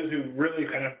leader. For those who really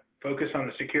kind of focus on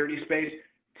the security space,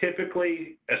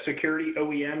 typically a security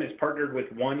OEM is partnered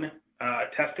with one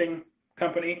testing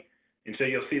company. And so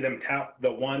you'll see them tout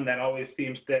the one that always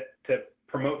seems to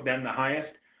promote them the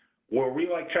highest. Where we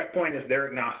like Checkpoint is they're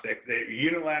agnostic. They're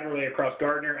unilaterally across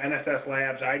Gartner, NSS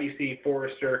Labs, IDC,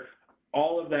 Forrester,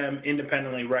 all of them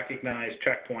independently recognize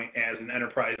Checkpoint as an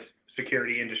enterprise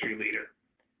security industry leader.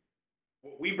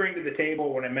 What we bring to the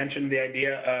table when I mentioned the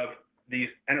idea of these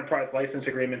enterprise license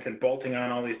agreements and bolting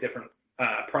on all these different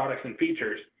products and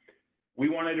features, we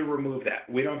wanted to remove that.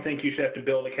 We don't think you should have to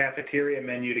build a cafeteria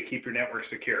menu to keep your network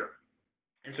secure.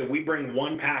 And so we bring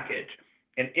one package,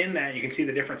 and in that you can see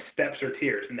the different steps or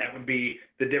tiers, and that would be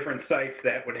the different sites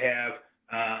that would have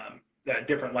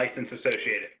different license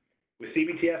associated. With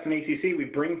CBTS and ATC, we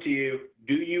bring to you,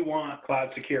 do you want cloud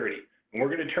security? And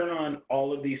we're going to turn on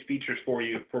all of these features for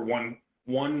you for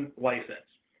one license.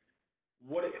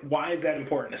 Why is that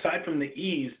important? Aside from the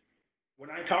ease,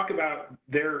 when I talk about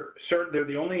they're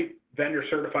the only vendor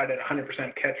certified at 100%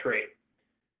 catch rate.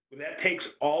 That takes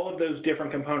all of those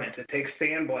different components. It takes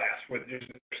sandblast, where there's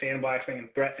sandblasting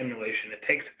and threat emulation. It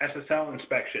takes SSL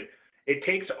inspection. It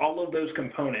takes all of those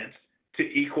components to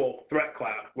equal threat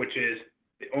cloud, which is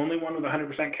the only one with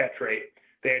 100% catch rate.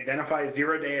 They identify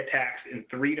zero-day attacks in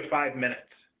 3 to 5 minutes.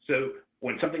 So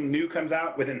when something new comes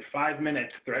out, within 5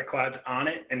 minutes, threat cloud's on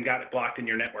it and got it blocked in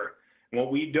your network. And what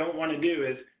we don't want to do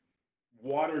is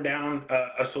water down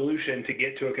a solution to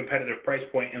get to a competitive price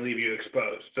point and leave you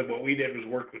exposed. So what we did was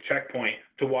work with Checkpoint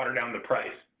to water down the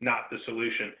price, not the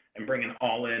solution, and bring an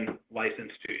all-in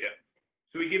license to you.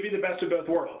 So we give you the best of both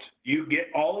worlds. You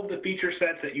get all of the feature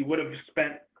sets that you would have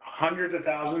spent hundreds of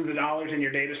thousands of dollars in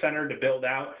your data center to build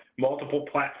out multiple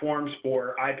platforms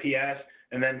for IPS,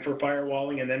 and then for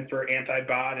firewalling, and then for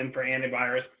anti-bot and for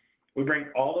antivirus. We bring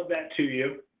all of that to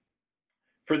you.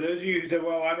 For those of you who say,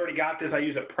 well, I've already got this, I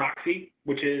use a proxy,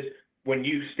 which is when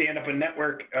you stand up a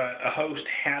network, a host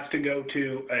has to go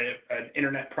to an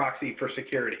internet proxy for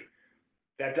security.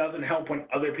 That doesn't help when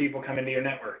other people come into your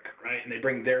network, right? And they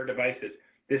bring their devices.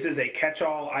 This is a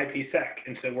catch-all IPsec,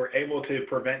 and so we're able to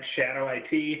prevent shadow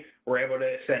IT. We're able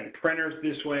to send printers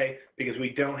this way because we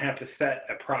don't have to set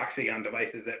a proxy on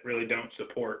devices that really don't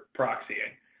support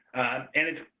proxying. And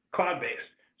it's cloud-based.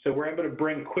 So we're able to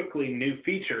bring quickly new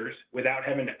features without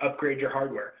having to upgrade your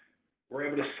hardware. We're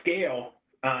able to scale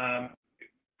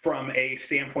from a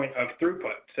standpoint of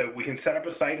throughput. So we can set up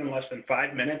a site in less than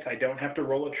 5 minutes. I don't have to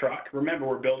roll a truck. Remember,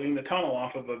 we're building the tunnel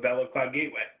off of a VeloCloud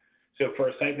gateway. So for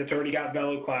a site that's already got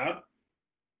VeloCloud,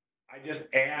 I just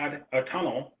add a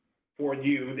tunnel for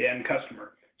you, the end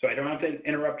customer. So I don't have to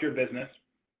interrupt your business.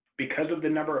 Because of the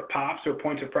number of POPs or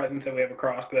points of presence that we have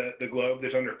across the globe,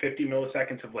 there's under 50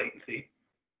 milliseconds of latency.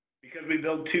 Because we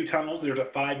build 2 tunnels, there's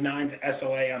a 5 nines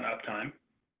SLA on uptime.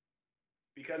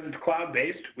 Because it's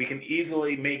cloud-based, we can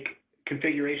easily make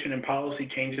configuration and policy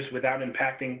changes without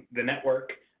impacting the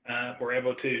network. We're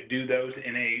able to do those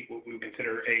in what we would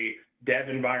consider a dev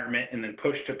environment and then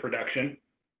push to production.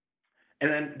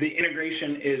 And then the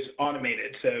integration is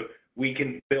automated, so we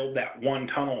can build that one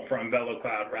tunnel from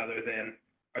VeloCloud rather than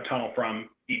a tunnel from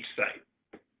each site.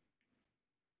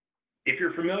 If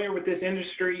you're familiar with this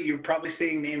industry, you're probably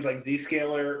seeing names like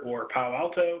Zscaler or Palo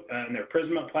Alto and their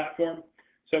Prisma platform.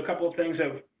 So a couple of things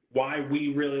of why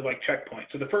we really like Checkpoint.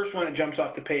 So the first one that jumps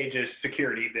off the page is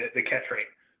security, the catch rate.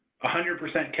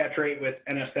 100% catch rate with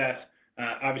NSS,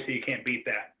 obviously you can't beat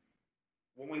that.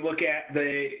 When we look at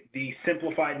the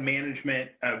simplified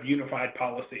management of unified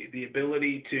policy, the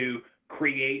ability to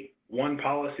create one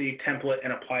policy template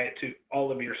and apply it to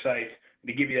all of your sites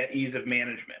to give you that ease of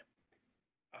management.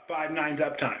 5 nines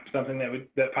uptime, something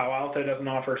that Palo Alto doesn't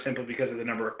offer simply because of the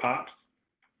number of POPs.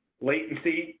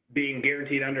 Latency being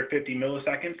guaranteed under 50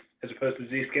 milliseconds as opposed to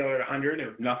Zscaler at 100,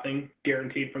 or nothing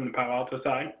guaranteed from the Palo Alto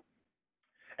side.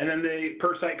 And then the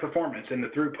per site performance and the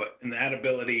throughput and that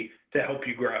ability to help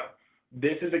you grow.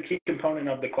 This is a key component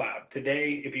of the cloud.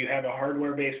 Today, if you have a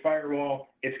hardware-based firewall,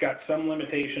 it's got some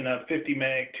limitation of 50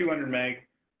 meg, 200 meg,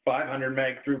 500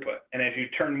 meg throughput. And as you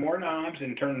turn more knobs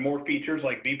and turn more features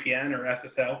like VPN or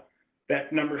SSL,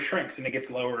 that number shrinks and it gets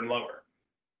lower and lower.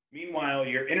 Meanwhile,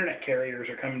 your internet carriers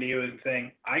are coming to you and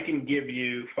saying, I can give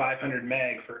you 500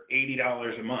 meg for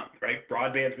 $80 a month, right?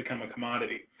 Broadband's become a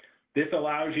commodity. This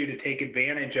allows you to take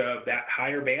advantage of that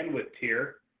higher bandwidth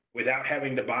tier without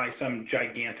having to buy some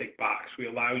gigantic box. We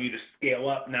allow you to scale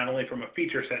up not only from a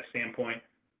feature set standpoint,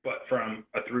 but from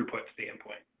a throughput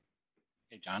standpoint.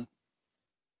 Hey, John.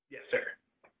 Yes, sir.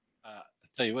 I'll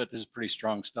tell you what, this is pretty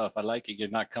strong stuff. I like it. You're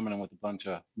not coming in with a bunch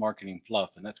of marketing fluff,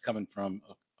 and that's coming from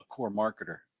a core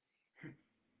marketer.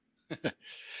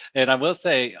 And I will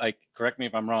say, correct me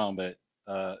if I'm wrong,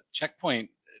 but Checkpoint,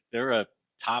 they're a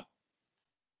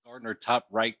Gartner top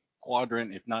right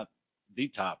quadrant, if not the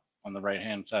top on the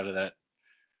right-hand side of that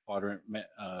quadrant,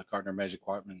 Gartner Magic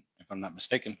Quadrant, if I'm not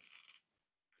mistaken.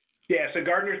 Yeah, so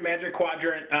Gartner's Magic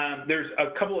Quadrant, there's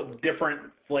a couple of different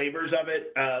flavors of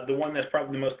it. The one that's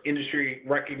probably the most industry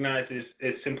recognized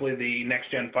is simply the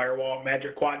next-gen firewall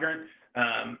Magic Quadrant.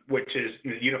 which is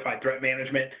unified threat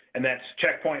management, and that's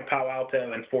Checkpoint, Palo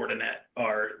Alto, and Fortinet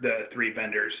are the 3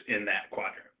 vendors in that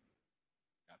quadrant.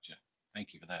 Gotcha.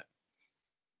 Thank you for that.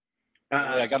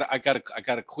 I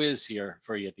got a quiz here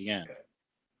for you at the end.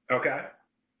 Okay.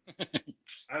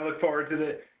 I look forward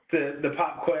to the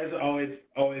pop quiz.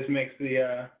 Always makes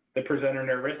the presenter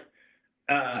nervous.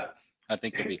 I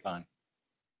think it'll be fine.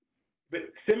 But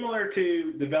similar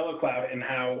to the VeloCloud and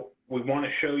how we want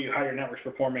to show you how your network's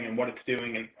performing and what it's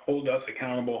doing and hold us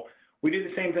accountable, we do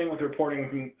the same thing with reporting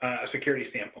from a security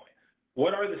standpoint.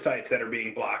 What are the sites that are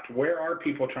being blocked? Where are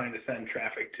people trying to send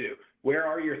traffic to? Where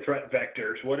are your threat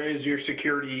vectors? What does your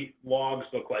security logs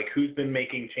look like? Who's been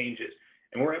making changes?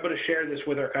 And we're able to share this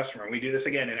with our customer. We do this,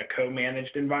 again, in a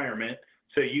co-managed environment,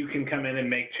 so you can come in and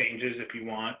make changes if you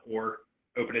want, or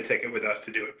open a ticket with us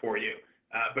to do it for you.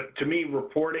 But to me,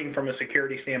 reporting from a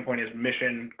security standpoint is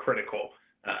mission critical.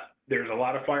 There's a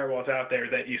lot of firewalls out there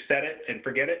that you set it and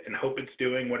forget it and hope it's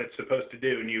doing what it's supposed to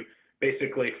do, and you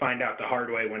basically find out the hard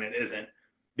way when it isn't.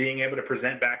 Being able to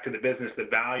present back to the business the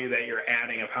value that you're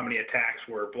adding of how many attacks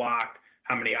were blocked,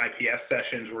 how many IPS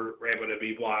sessions were able to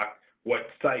be blocked, what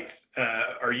sites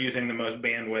are using the most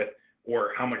bandwidth,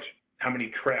 or how much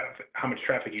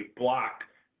traffic you blocked,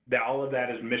 that all of that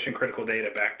is mission critical data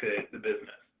back to the business.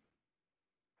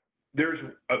 There's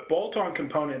a bolt-on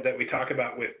component that we talk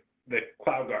about with the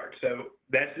CloudGuard. So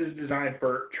that is designed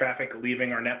for traffic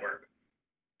leaving our network.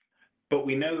 But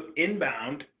we know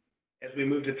inbound, as we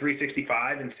move to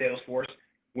 365 and Salesforce,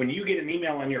 when you get an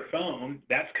email on your phone,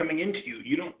 that's coming into you.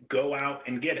 You don't go out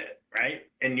and get it, right?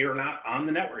 And you're not on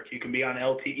the network. You can be on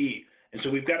LTE. And so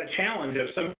we've got a challenge.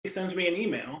 If somebody sends me an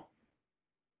email,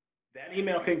 that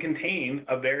email can contain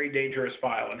a very dangerous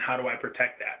file. And how do I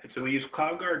protect that? And so we use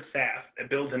CloudGuard SaaS that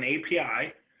builds an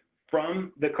API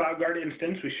from the CloudGuard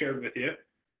instance we shared with you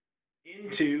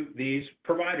into these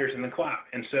providers in the cloud.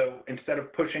 And so instead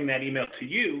of pushing that email to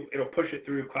you, it'll push it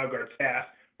through CloudGuard SaaS,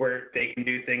 where they can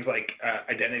do things like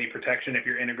identity protection if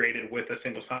you're integrated with a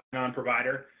single sign-on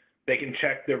provider. They can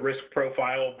check the risk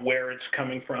profile of where it's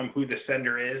coming from, who the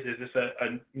sender is. Is this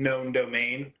a known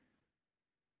domain?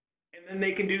 And then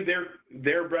they can do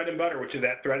their bread and butter, which is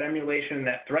that threat emulation and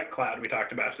that threat cloud we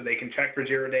talked about. So they can check for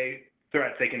zero-day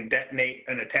threats. They can detonate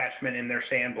an attachment in their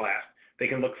sandblast. They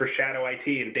can look for shadow IT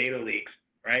and data leaks,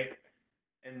 right?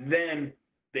 And then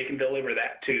they can deliver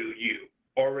that to you,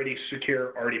 already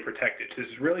secure, already protected. So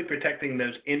this is really protecting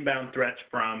those inbound threats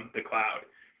from the cloud,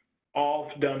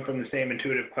 all done from the same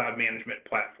intuitive cloud management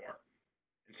platform.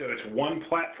 And so it's one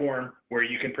platform where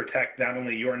you can protect not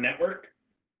only your network,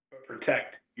 but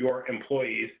protect your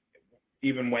employees,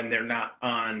 even when they're not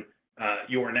on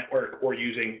your network or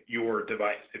using your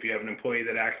device. If you have an employee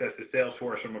that accesses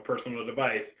Salesforce from a personal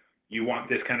device, you want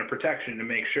this kind of protection to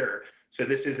make sure. So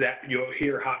this is that, you'll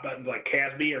hear hot buttons like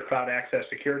CASB or Cloud Access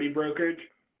Security Brokerage,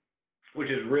 which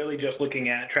is really just looking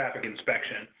at traffic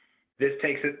inspection. This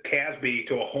takes CASB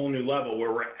to a whole new level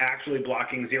where we're actually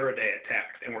blocking zero-day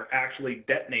attacks, and we're actually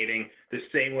detonating the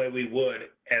same way we would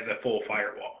as a full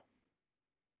firewall.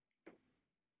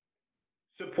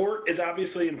 Support is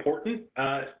obviously important.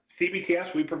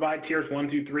 CBTS, we provide tiers 1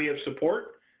 through 3 of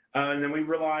support. And then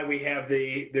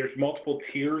there's multiple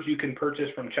tiers you can purchase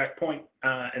from Checkpoint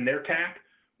and their TAC.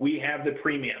 We have the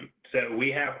premium. So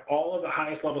we have all of the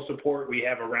highest level support. We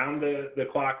have around the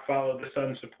clock, follow the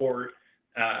sun support.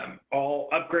 All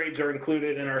upgrades are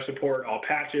included in our support, all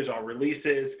patches, all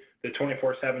releases, the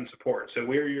 24/7 support. So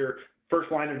we're your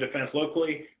first line of defense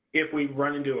locally. If we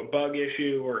run into a bug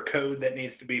issue or code that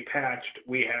needs to be patched,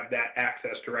 we have that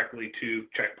access directly to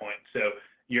Checkpoint. So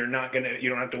you don't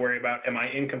have to worry about, am I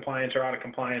in compliance or out of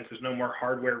compliance? There's no more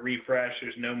hardware refresh.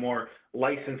 There's no more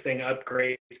licensing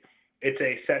upgrades. It's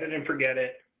a set it and forget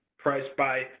it, priced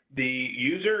by the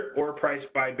user or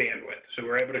priced by bandwidth. So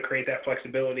we're able to create that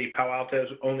flexibility. Palo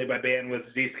Alto's only by bandwidth,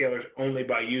 Zscaler's only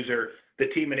by user. The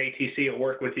team at ATC will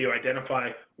work with you, identify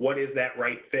what is that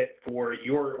right fit for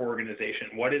your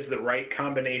organization. What is the right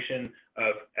combination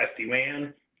of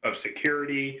SD-WAN, of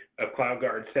security, of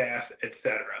CloudGuard SaaS, et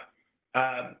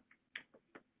cetera.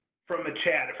 From a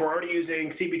chat, if we're already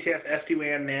using CBTS,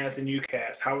 SD-WAN, NAS, and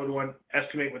UCAS, how would one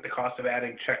estimate what the cost of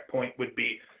adding Checkpoint would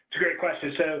be? It's a great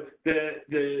question. So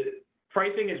the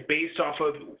pricing is based off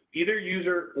of either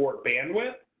user or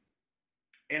bandwidth,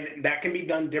 and that can be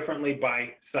done differently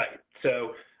by site.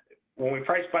 So when we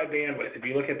price by bandwidth, if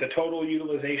you look at the total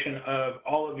utilization of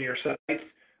all of your sites,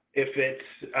 if it's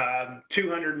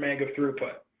 200 meg of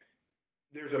throughput,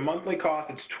 there's a monthly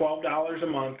cost. It's $12 a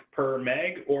month per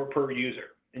meg or per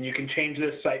user, and you can change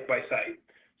this site by site.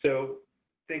 So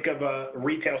think of a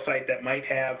retail site that might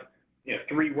have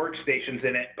 3 workstations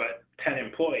in it, but 10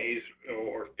 employees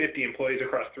or 50 employees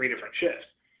across 3 different shifts.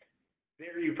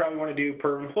 There you probably want to do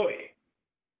per employee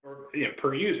or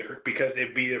per user, because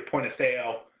it'd be their point of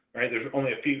sale, right? There's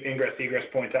only a few ingress egress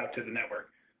points out to the network.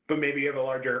 But maybe you have a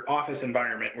larger office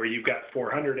environment where you've got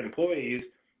 400 employees,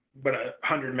 but a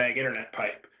 100 meg internet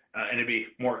pipe, and it'd be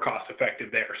more cost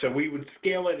effective there. So we would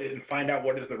scale it and find out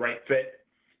what is the right fit.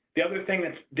 The other thing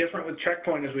that's different with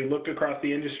Checkpoint is we looked across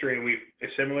the industry, and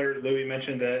it's similar. Louie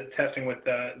mentioned the testing with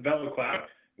VeloCloud.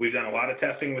 We've done a lot of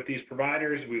testing with these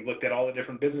providers. We've looked at all the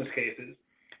different business cases.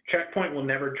 Checkpoint will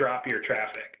never drop your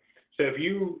traffic. So if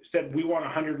you said we want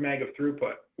 100 meg of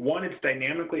throughput, one, it's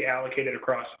dynamically allocated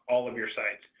across all of your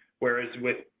sites. Whereas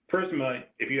with Prisma,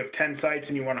 if you have 10 sites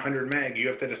and you want 100 meg, you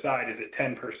have to decide, is it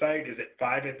 10 per site? Is it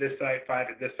 5 at this site, 5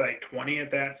 at this site, 20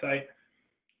 at that site?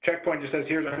 Checkpoint just says,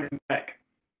 here's 100 meg.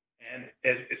 And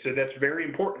so that's very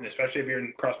important, especially if you're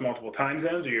across multiple time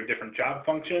zones or you have different job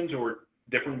functions or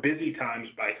different busy times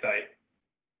by site.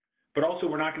 But also,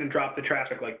 we're not going to drop the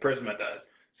traffic like Prisma does.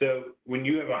 So when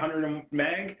you have 100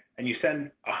 meg and you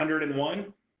send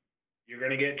 101, you're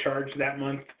going to get charged that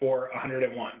month for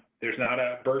 101. There's not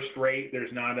a burst rate.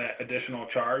 There's not an additional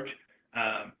charge.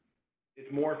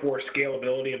 It's more for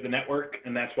scalability of the network,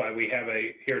 and that's why we have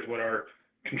here's what our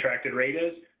contracted rate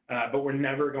is, but we're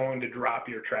never going to drop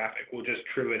your traffic. We'll just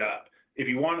true it up. If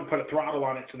you want to put a throttle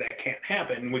on it so that can't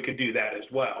happen, we could do that as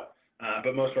well.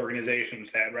 But most organizations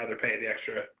had rather pay the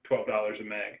extra $12 a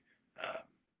meg,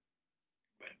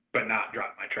 but not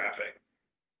drop my traffic.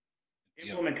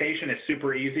 Implementation is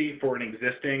super easy for an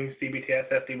existing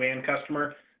CBTS SD-WAN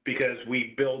customer because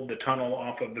we build the tunnel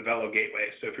off of the Velo gateway.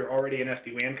 So if you're already an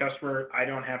SD-WAN customer, I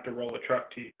don't have to roll a truck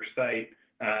to your site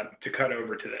to cut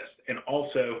over to this. And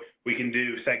also, we can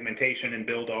do segmentation and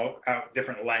build out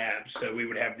different labs. So we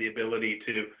would have the ability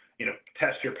to,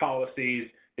 test your policies.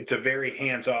 It's a very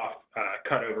hands-off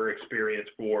cutover experience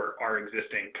for our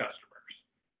existing customers.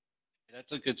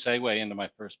 That's a good segue into my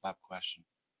first pop question.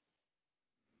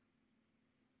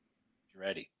 You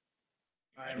ready?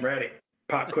 I'm ready.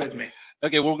 Pop quiz me.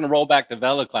 Okay, we're going to roll back to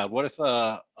VeloCloud. What if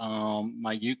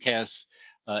my UCAS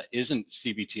isn't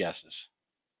CBTS's?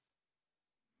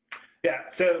 Yeah,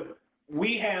 so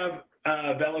we have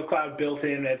VeloCloud built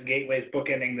in as gateways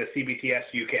bookending the CBTS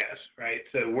UCAS, right?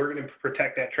 So we're going to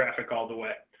protect that traffic all the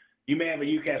way. You may have a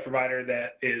UCAS provider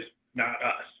that is not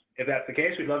us. If that's the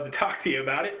case, we'd love to talk to you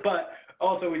about it, but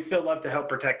also we'd still love to help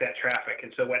protect that traffic.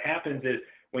 And so what happens is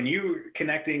when you're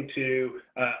connecting to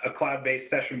a cloud-based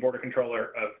session border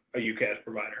controller of a UCAS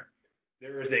provider,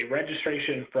 there is a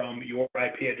registration from your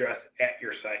IP address at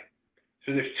your site.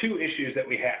 So there's 2 issues that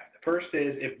we have. The first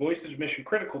is if voice is mission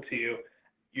critical to you,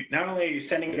 not only are you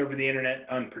sending it over the internet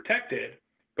unprotected,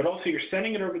 but also you're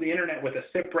sending it over the internet with a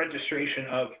SIP registration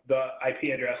of the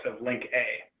IP address of link A.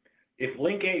 If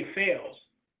link A fails,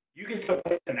 you can still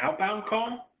place an outbound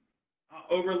call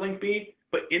over link B,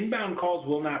 but inbound calls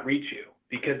will not reach you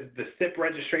because the SIP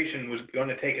registration was going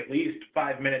to take at least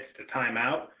 5 minutes to time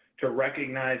out to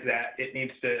recognize that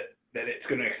it's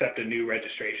going to accept a new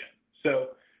registration. So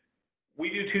we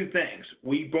do 2 things.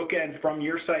 We bookend from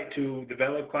your site to the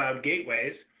VeloCloud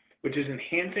gateways, which is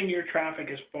enhancing your traffic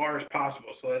as far as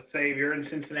possible. So let's say if you're in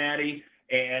Cincinnati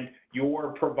and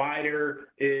your provider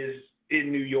is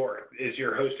in New York, is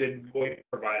your hosted voice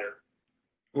provider.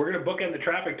 We're going to bookend the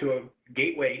traffic to a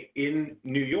gateway in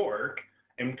New York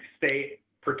and stay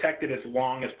protected as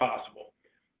long as possible.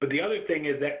 But the other thing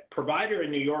is that provider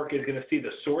in New York is going to see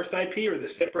the source IP or the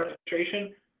SIP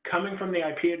registration coming from the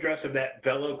IP address of that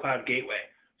VeloCloud gateway.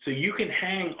 So you can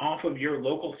hang off of your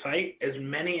local site as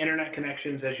many internet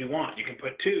connections as you want. You can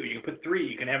put 2, you can put 3,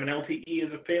 you can have an LTE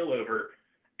as a failover,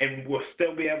 and we'll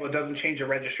still be able, it doesn't change the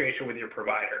registration with your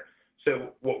provider.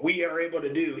 So what we are able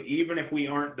to do, even if we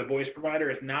aren't the voice provider,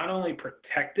 is not only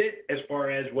protect it as far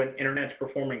as when internet's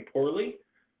performing poorly,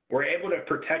 we're able to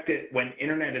protect it when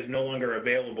internet is no longer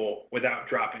available without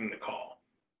dropping the call.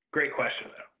 Great question,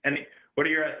 though. And what are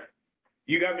your,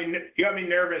 you got me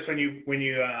nervous when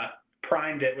you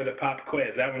primed it with a pop quiz.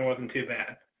 That one wasn't too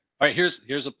bad. All right,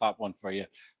 here's a pop one for you.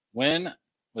 When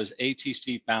was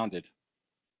ATC founded?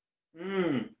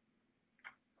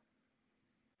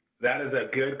 That is a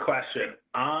good question.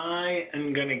 I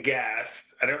am going to guess.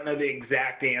 I don't know the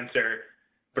exact answer,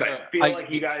 but I feel like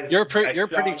you guys, you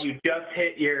just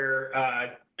hit your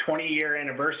 20-year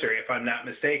anniversary, if I'm not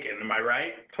mistaken. Am I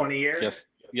right? 20 years?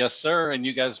 Yes, sir. And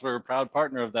you guys were a proud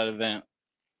partner of that event.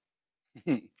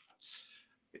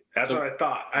 That's what I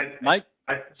thought. Mike,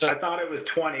 I thought it was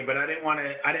 20, but I didn't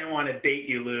want to date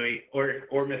you, Louie, or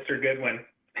Mr. Goodwin.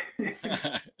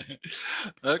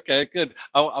 Okay, good.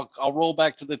 I'll roll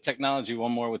back to the technology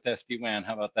one more with SD-WAN.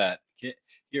 How about that?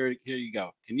 Here you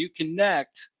go. Can you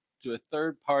connect to a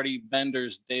third-party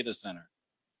vendor's data center?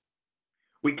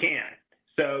 We can.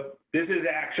 So this is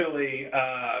actually,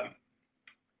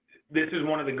 this is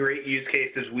one of the great use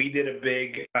cases. We did a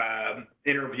big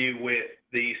interview with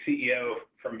the CEO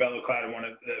from VeloCloud, one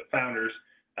of the founders.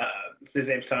 His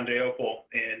name's Sanjay Opal,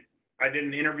 and I did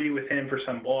an interview with him for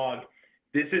some blog.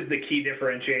 This is the key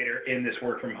differentiator in this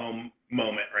work from home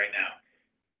moment right now.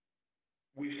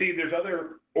 We see there's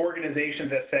other organizations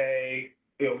that say,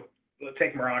 you know, let's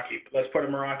take Meraki. Let's put a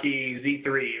Meraki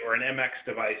Z3 or an MX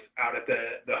device out at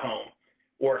the home,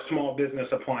 or a small business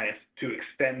appliance to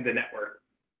extend the network.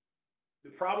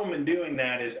 The problem in doing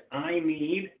that is I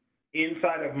need,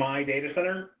 inside of my data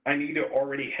center, I need to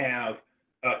already have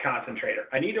a concentrator.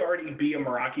 I need to already be a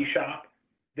Meraki shop.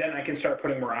 Then I can start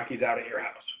putting Merakis out at your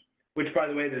house, which, by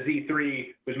the way, the Z3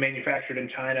 was manufactured in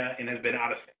China and has been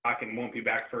out of stock and won't be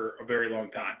back for a very long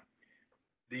time.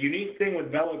 The unique thing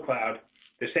with VeloCloud,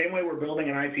 the same way we're building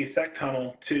an IPsec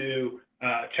tunnel to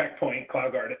Checkpoint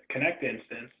CloudGuard Connect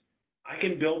instance, I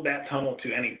can build that tunnel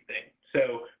to anything.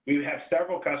 So we have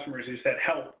several customers who said,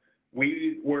 help,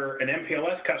 we were an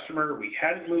MPLS customer, we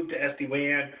hadn't moved to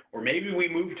SD-WAN, or maybe we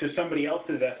moved to somebody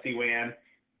else's SD-WAN,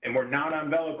 and we're not on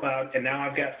VeloCloud, and now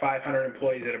I've got 500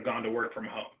 employees that have gone to work from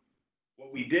home.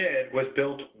 What we did was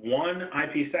built one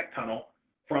IPsec tunnel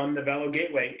from the Velo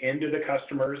gateway into the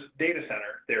customer's data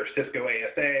center, their Cisco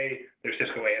ASA, their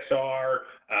Cisco ASR,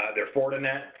 their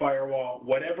Fortinet firewall,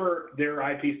 whatever their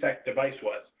IPsec device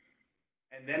was.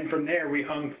 And then from there, we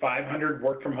hung 500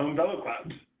 work from home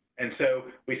VeloClouds. And so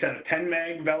we sent a 10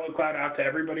 meg VeloCloud out to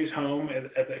everybody's home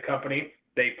at the company.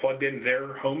 They plugged in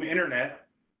their home internet,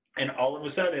 and all of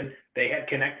a sudden they had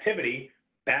connectivity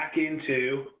back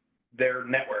into their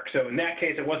network. So in that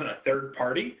case, it wasn't a third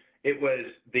party, it was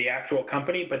the actual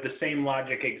company, but the same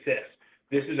logic exists.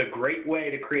 This is a great way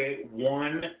to create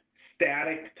one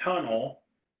static tunnel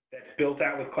that's built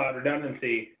out with cloud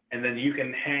redundancy, and then you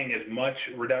can hang as much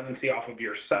redundancy off of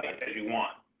your site as you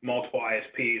want. Multiple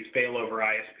ISPs, failover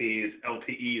ISPs,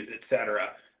 LTEs, et cetera.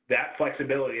 That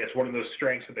flexibility is one of those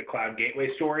strengths of the cloud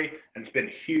gateway story, and it's been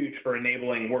huge for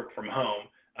enabling work from home.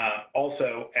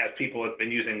 Also, as people have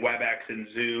been using WebEx and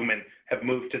Zoom and have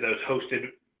moved to those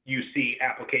hosted UC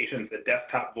applications, the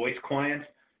desktop voice clients,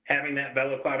 having that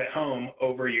VeloCloud at home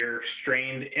over your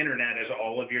strained internet as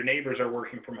all of your neighbors are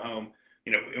working from home,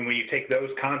 you know, and when you take those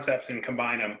concepts and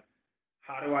combine them,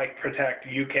 how do I protect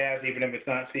UCAS even if it's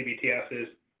not CBTSs?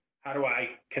 How do I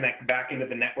connect back into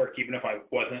the network even if I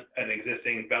wasn't an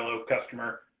existing Velo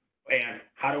customer? And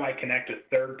how do I connect to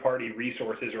third-party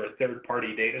resources or a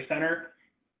third-party data center?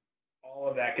 All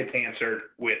of that gets answered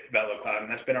with VeloCloud,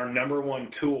 and that's been our number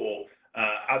one tool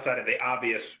outside of the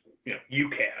obvious, you know,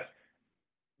 UCAS.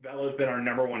 Velo's been our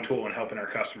number one tool in helping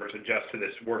our customers adjust to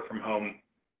this work from home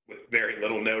with very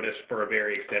little notice for a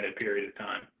very extended period of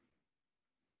time.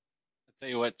 I'll tell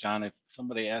you what, John, if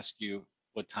somebody asks you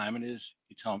what time it is,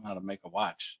 you tell them how to make a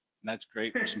watch. And that's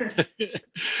great for some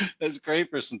that's great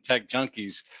for some tech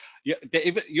junkies.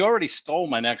 David, you already stole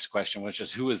my next question, which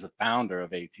is who is the founder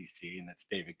of ATC? And that's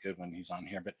David Goodwin. He's on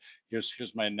here. But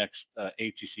here's my next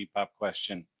ATC pop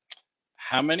question.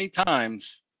 How many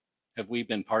times have we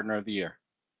been Partner of the Year?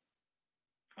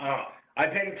 Oh, I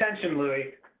paid attention,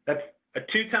 Louie. That's a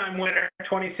two-time winner,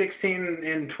 2016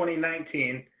 and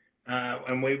 2019.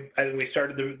 And we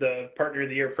started the Partner of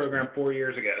the Year program 4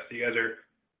 years ago. So you guys are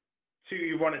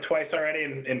you've won it twice already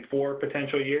in 4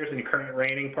 potential years, and current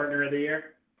reigning Partner of the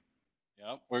Year.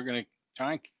 Yep, we're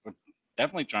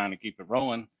definitely trying to keep it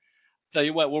rolling. Tell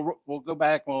you what, we'll go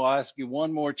back and we'll ask you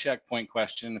one more checkpoint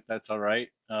question, if that's all right,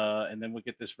 and then we'll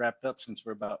get this wrapped up since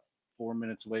we're about 4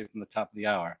 minutes away from the top of the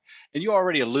hour. And you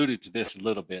already alluded to this a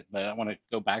little bit, but I want to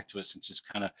go back to it since it's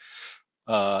kind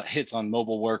of hits on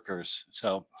mobile workers.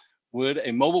 So would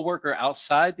a mobile worker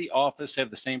outside the office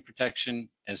have the same protection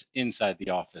as inside the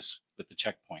office with the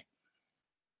checkpoint?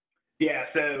 Yeah,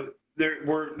 so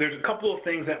there's a couple of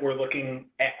things that we're looking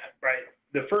at, right?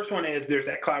 The first one is there's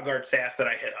that CloudGuard SaaS that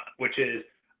I hit on, which is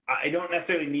I don't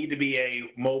necessarily need to be a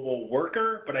mobile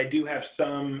worker, but I do have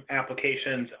some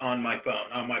applications on my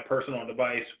phone, on my personal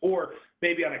device, or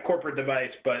maybe on a corporate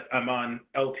device, but I'm on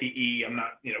LTE, I'm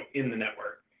not, you know, in the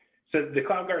network. So the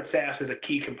CloudGuard SaaS is a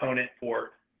key component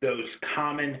for those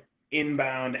common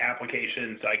inbound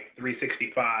applications like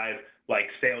 365, like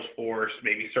Salesforce,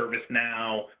 maybe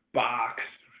ServiceNow, Box,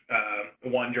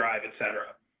 OneDrive, et cetera.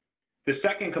 The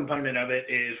second component of it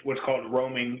is what's called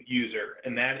roaming user,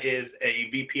 and that is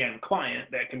a VPN client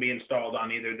that can be installed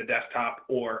on either the desktop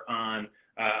or on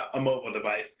a mobile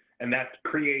device. and that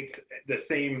creates the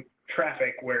same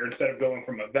traffic where instead of going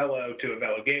from a Velo to a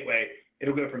Velo gateway,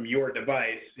 it'll go from your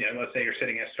device. Let's say you're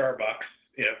sitting at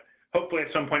Starbucks. Hopefully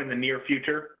at some point in the near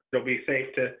future, it'll be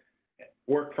safe to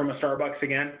work from a Starbucks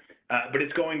again, but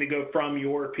it's going to go from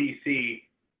your PC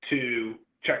to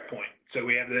Checkpoint. So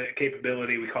we have the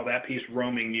capability, we call that piece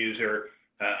roaming user,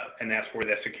 and that's for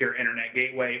the secure internet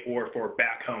gateway or for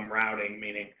back home routing,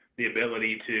 meaning the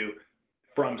ability to,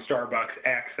 from Starbucks,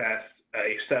 access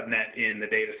a subnet in the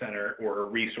data center or a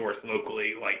resource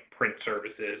locally like print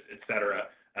services, et cetera,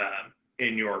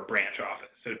 in your branch office.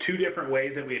 So two different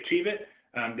ways that we achieve it,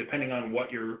 depending on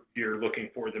what you're looking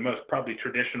for. The most probably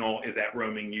traditional is that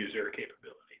roaming user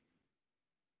capability.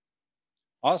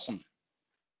 Awesome.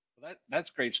 Well,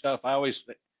 that's great stuff. I always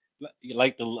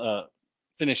like to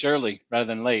finish early rather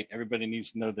than late. Everybody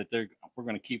needs to know that we're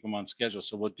going to keep them on schedule.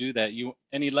 So we'll do that.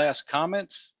 Any last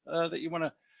comments that you want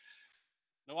to?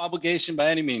 No obligation by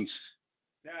any means.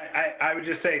 I would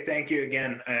just say thank you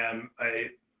again.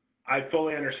 I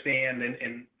fully understand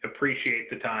and appreciate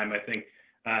the time. I think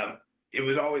it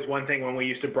was always one thing when we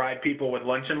used to bribe people with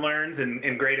lunch and learns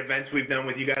and great events we've done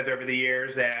with you guys over the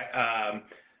years at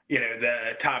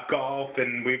the Top Golf,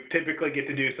 and we typically get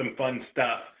to do some fun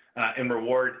stuff and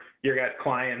reward your guys'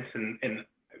 clients and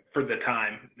for the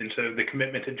time. And so the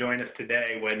commitment to join us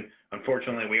today when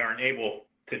unfortunately we aren't able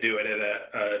to do it at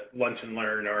a lunch and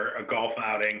learn or a golf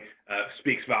outing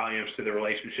speaks volumes to the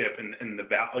relationship and the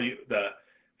value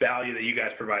that you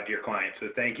guys provide to your clients. So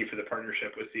thank you for the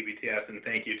partnership with CBTS, and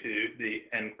thank you to the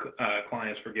end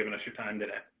clients for giving us your time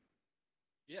today.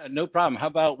 Yeah, no problem. How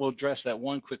about we'll address that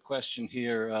one quick question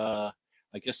here.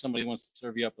 I guess somebody wants to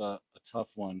serve you up a tough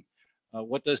one.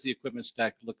 What does the equipment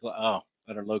stack look like? Oh,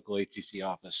 at our local ATC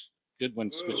office. Good one,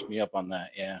 switch me up on that.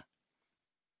 Yeah.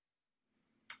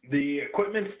 The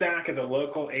equipment stack at the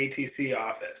local ATC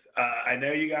office. I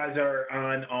know you guys are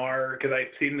on because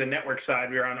I've seen the network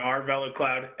side, we're on our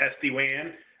VeloCloud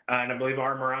SD-WAN, and I believe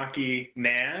our Meraki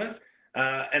NAS.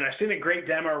 And I've seen a great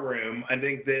demo room. I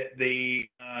think that the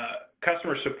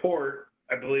customer support,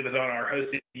 I believe, is on our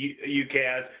hosted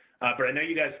UCAS, but I know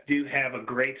you guys do have a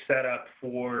great setup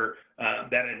for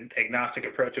that agnostic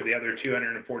approach of the other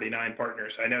 249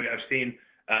 partners. I know I've seen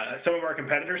some of our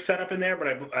competitors set up in there, but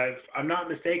I'm not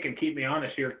mistaken, keep me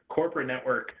honest, your corporate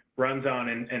network runs on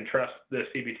and trusts the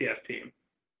CBTS team.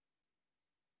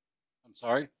 I'm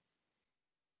sorry?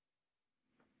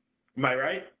 Am I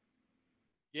right?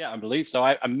 Yeah, I believe so.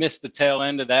 I missed the tail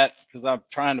end of that because I'm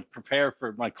trying to prepare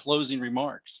for my closing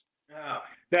remarks. Oh,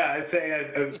 yeah, I'd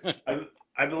say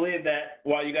I believe that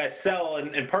while you guys sell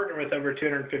and partner with over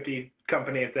 250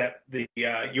 companies, that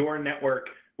your network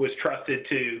was trusted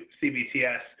to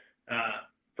CBTS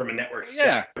from a network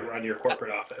stack to run your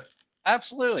corporate office.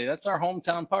 Absolutely. That's our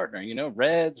hometown partner.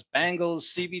 Reds, Bengals,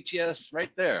 CBTS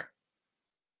right there.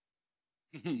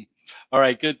 All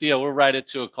right, good deal. We're right at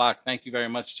 2 o'clock. Thank you very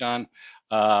much, John.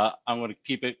 I'm going to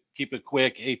keep it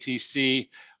quick. ATC,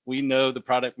 we know the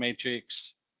product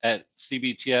matrix at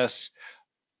CBTS.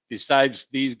 Besides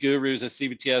these gurus at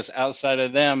CBTS, outside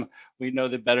of them, we know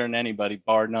them better than anybody,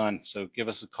 bar none. So give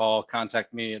us a call.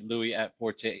 Contact me at Louie at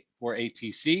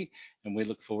 4ATC, and we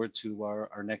look forward to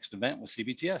our next event with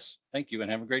CBTS. Thank you, and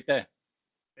have a great day.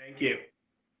 Thank you.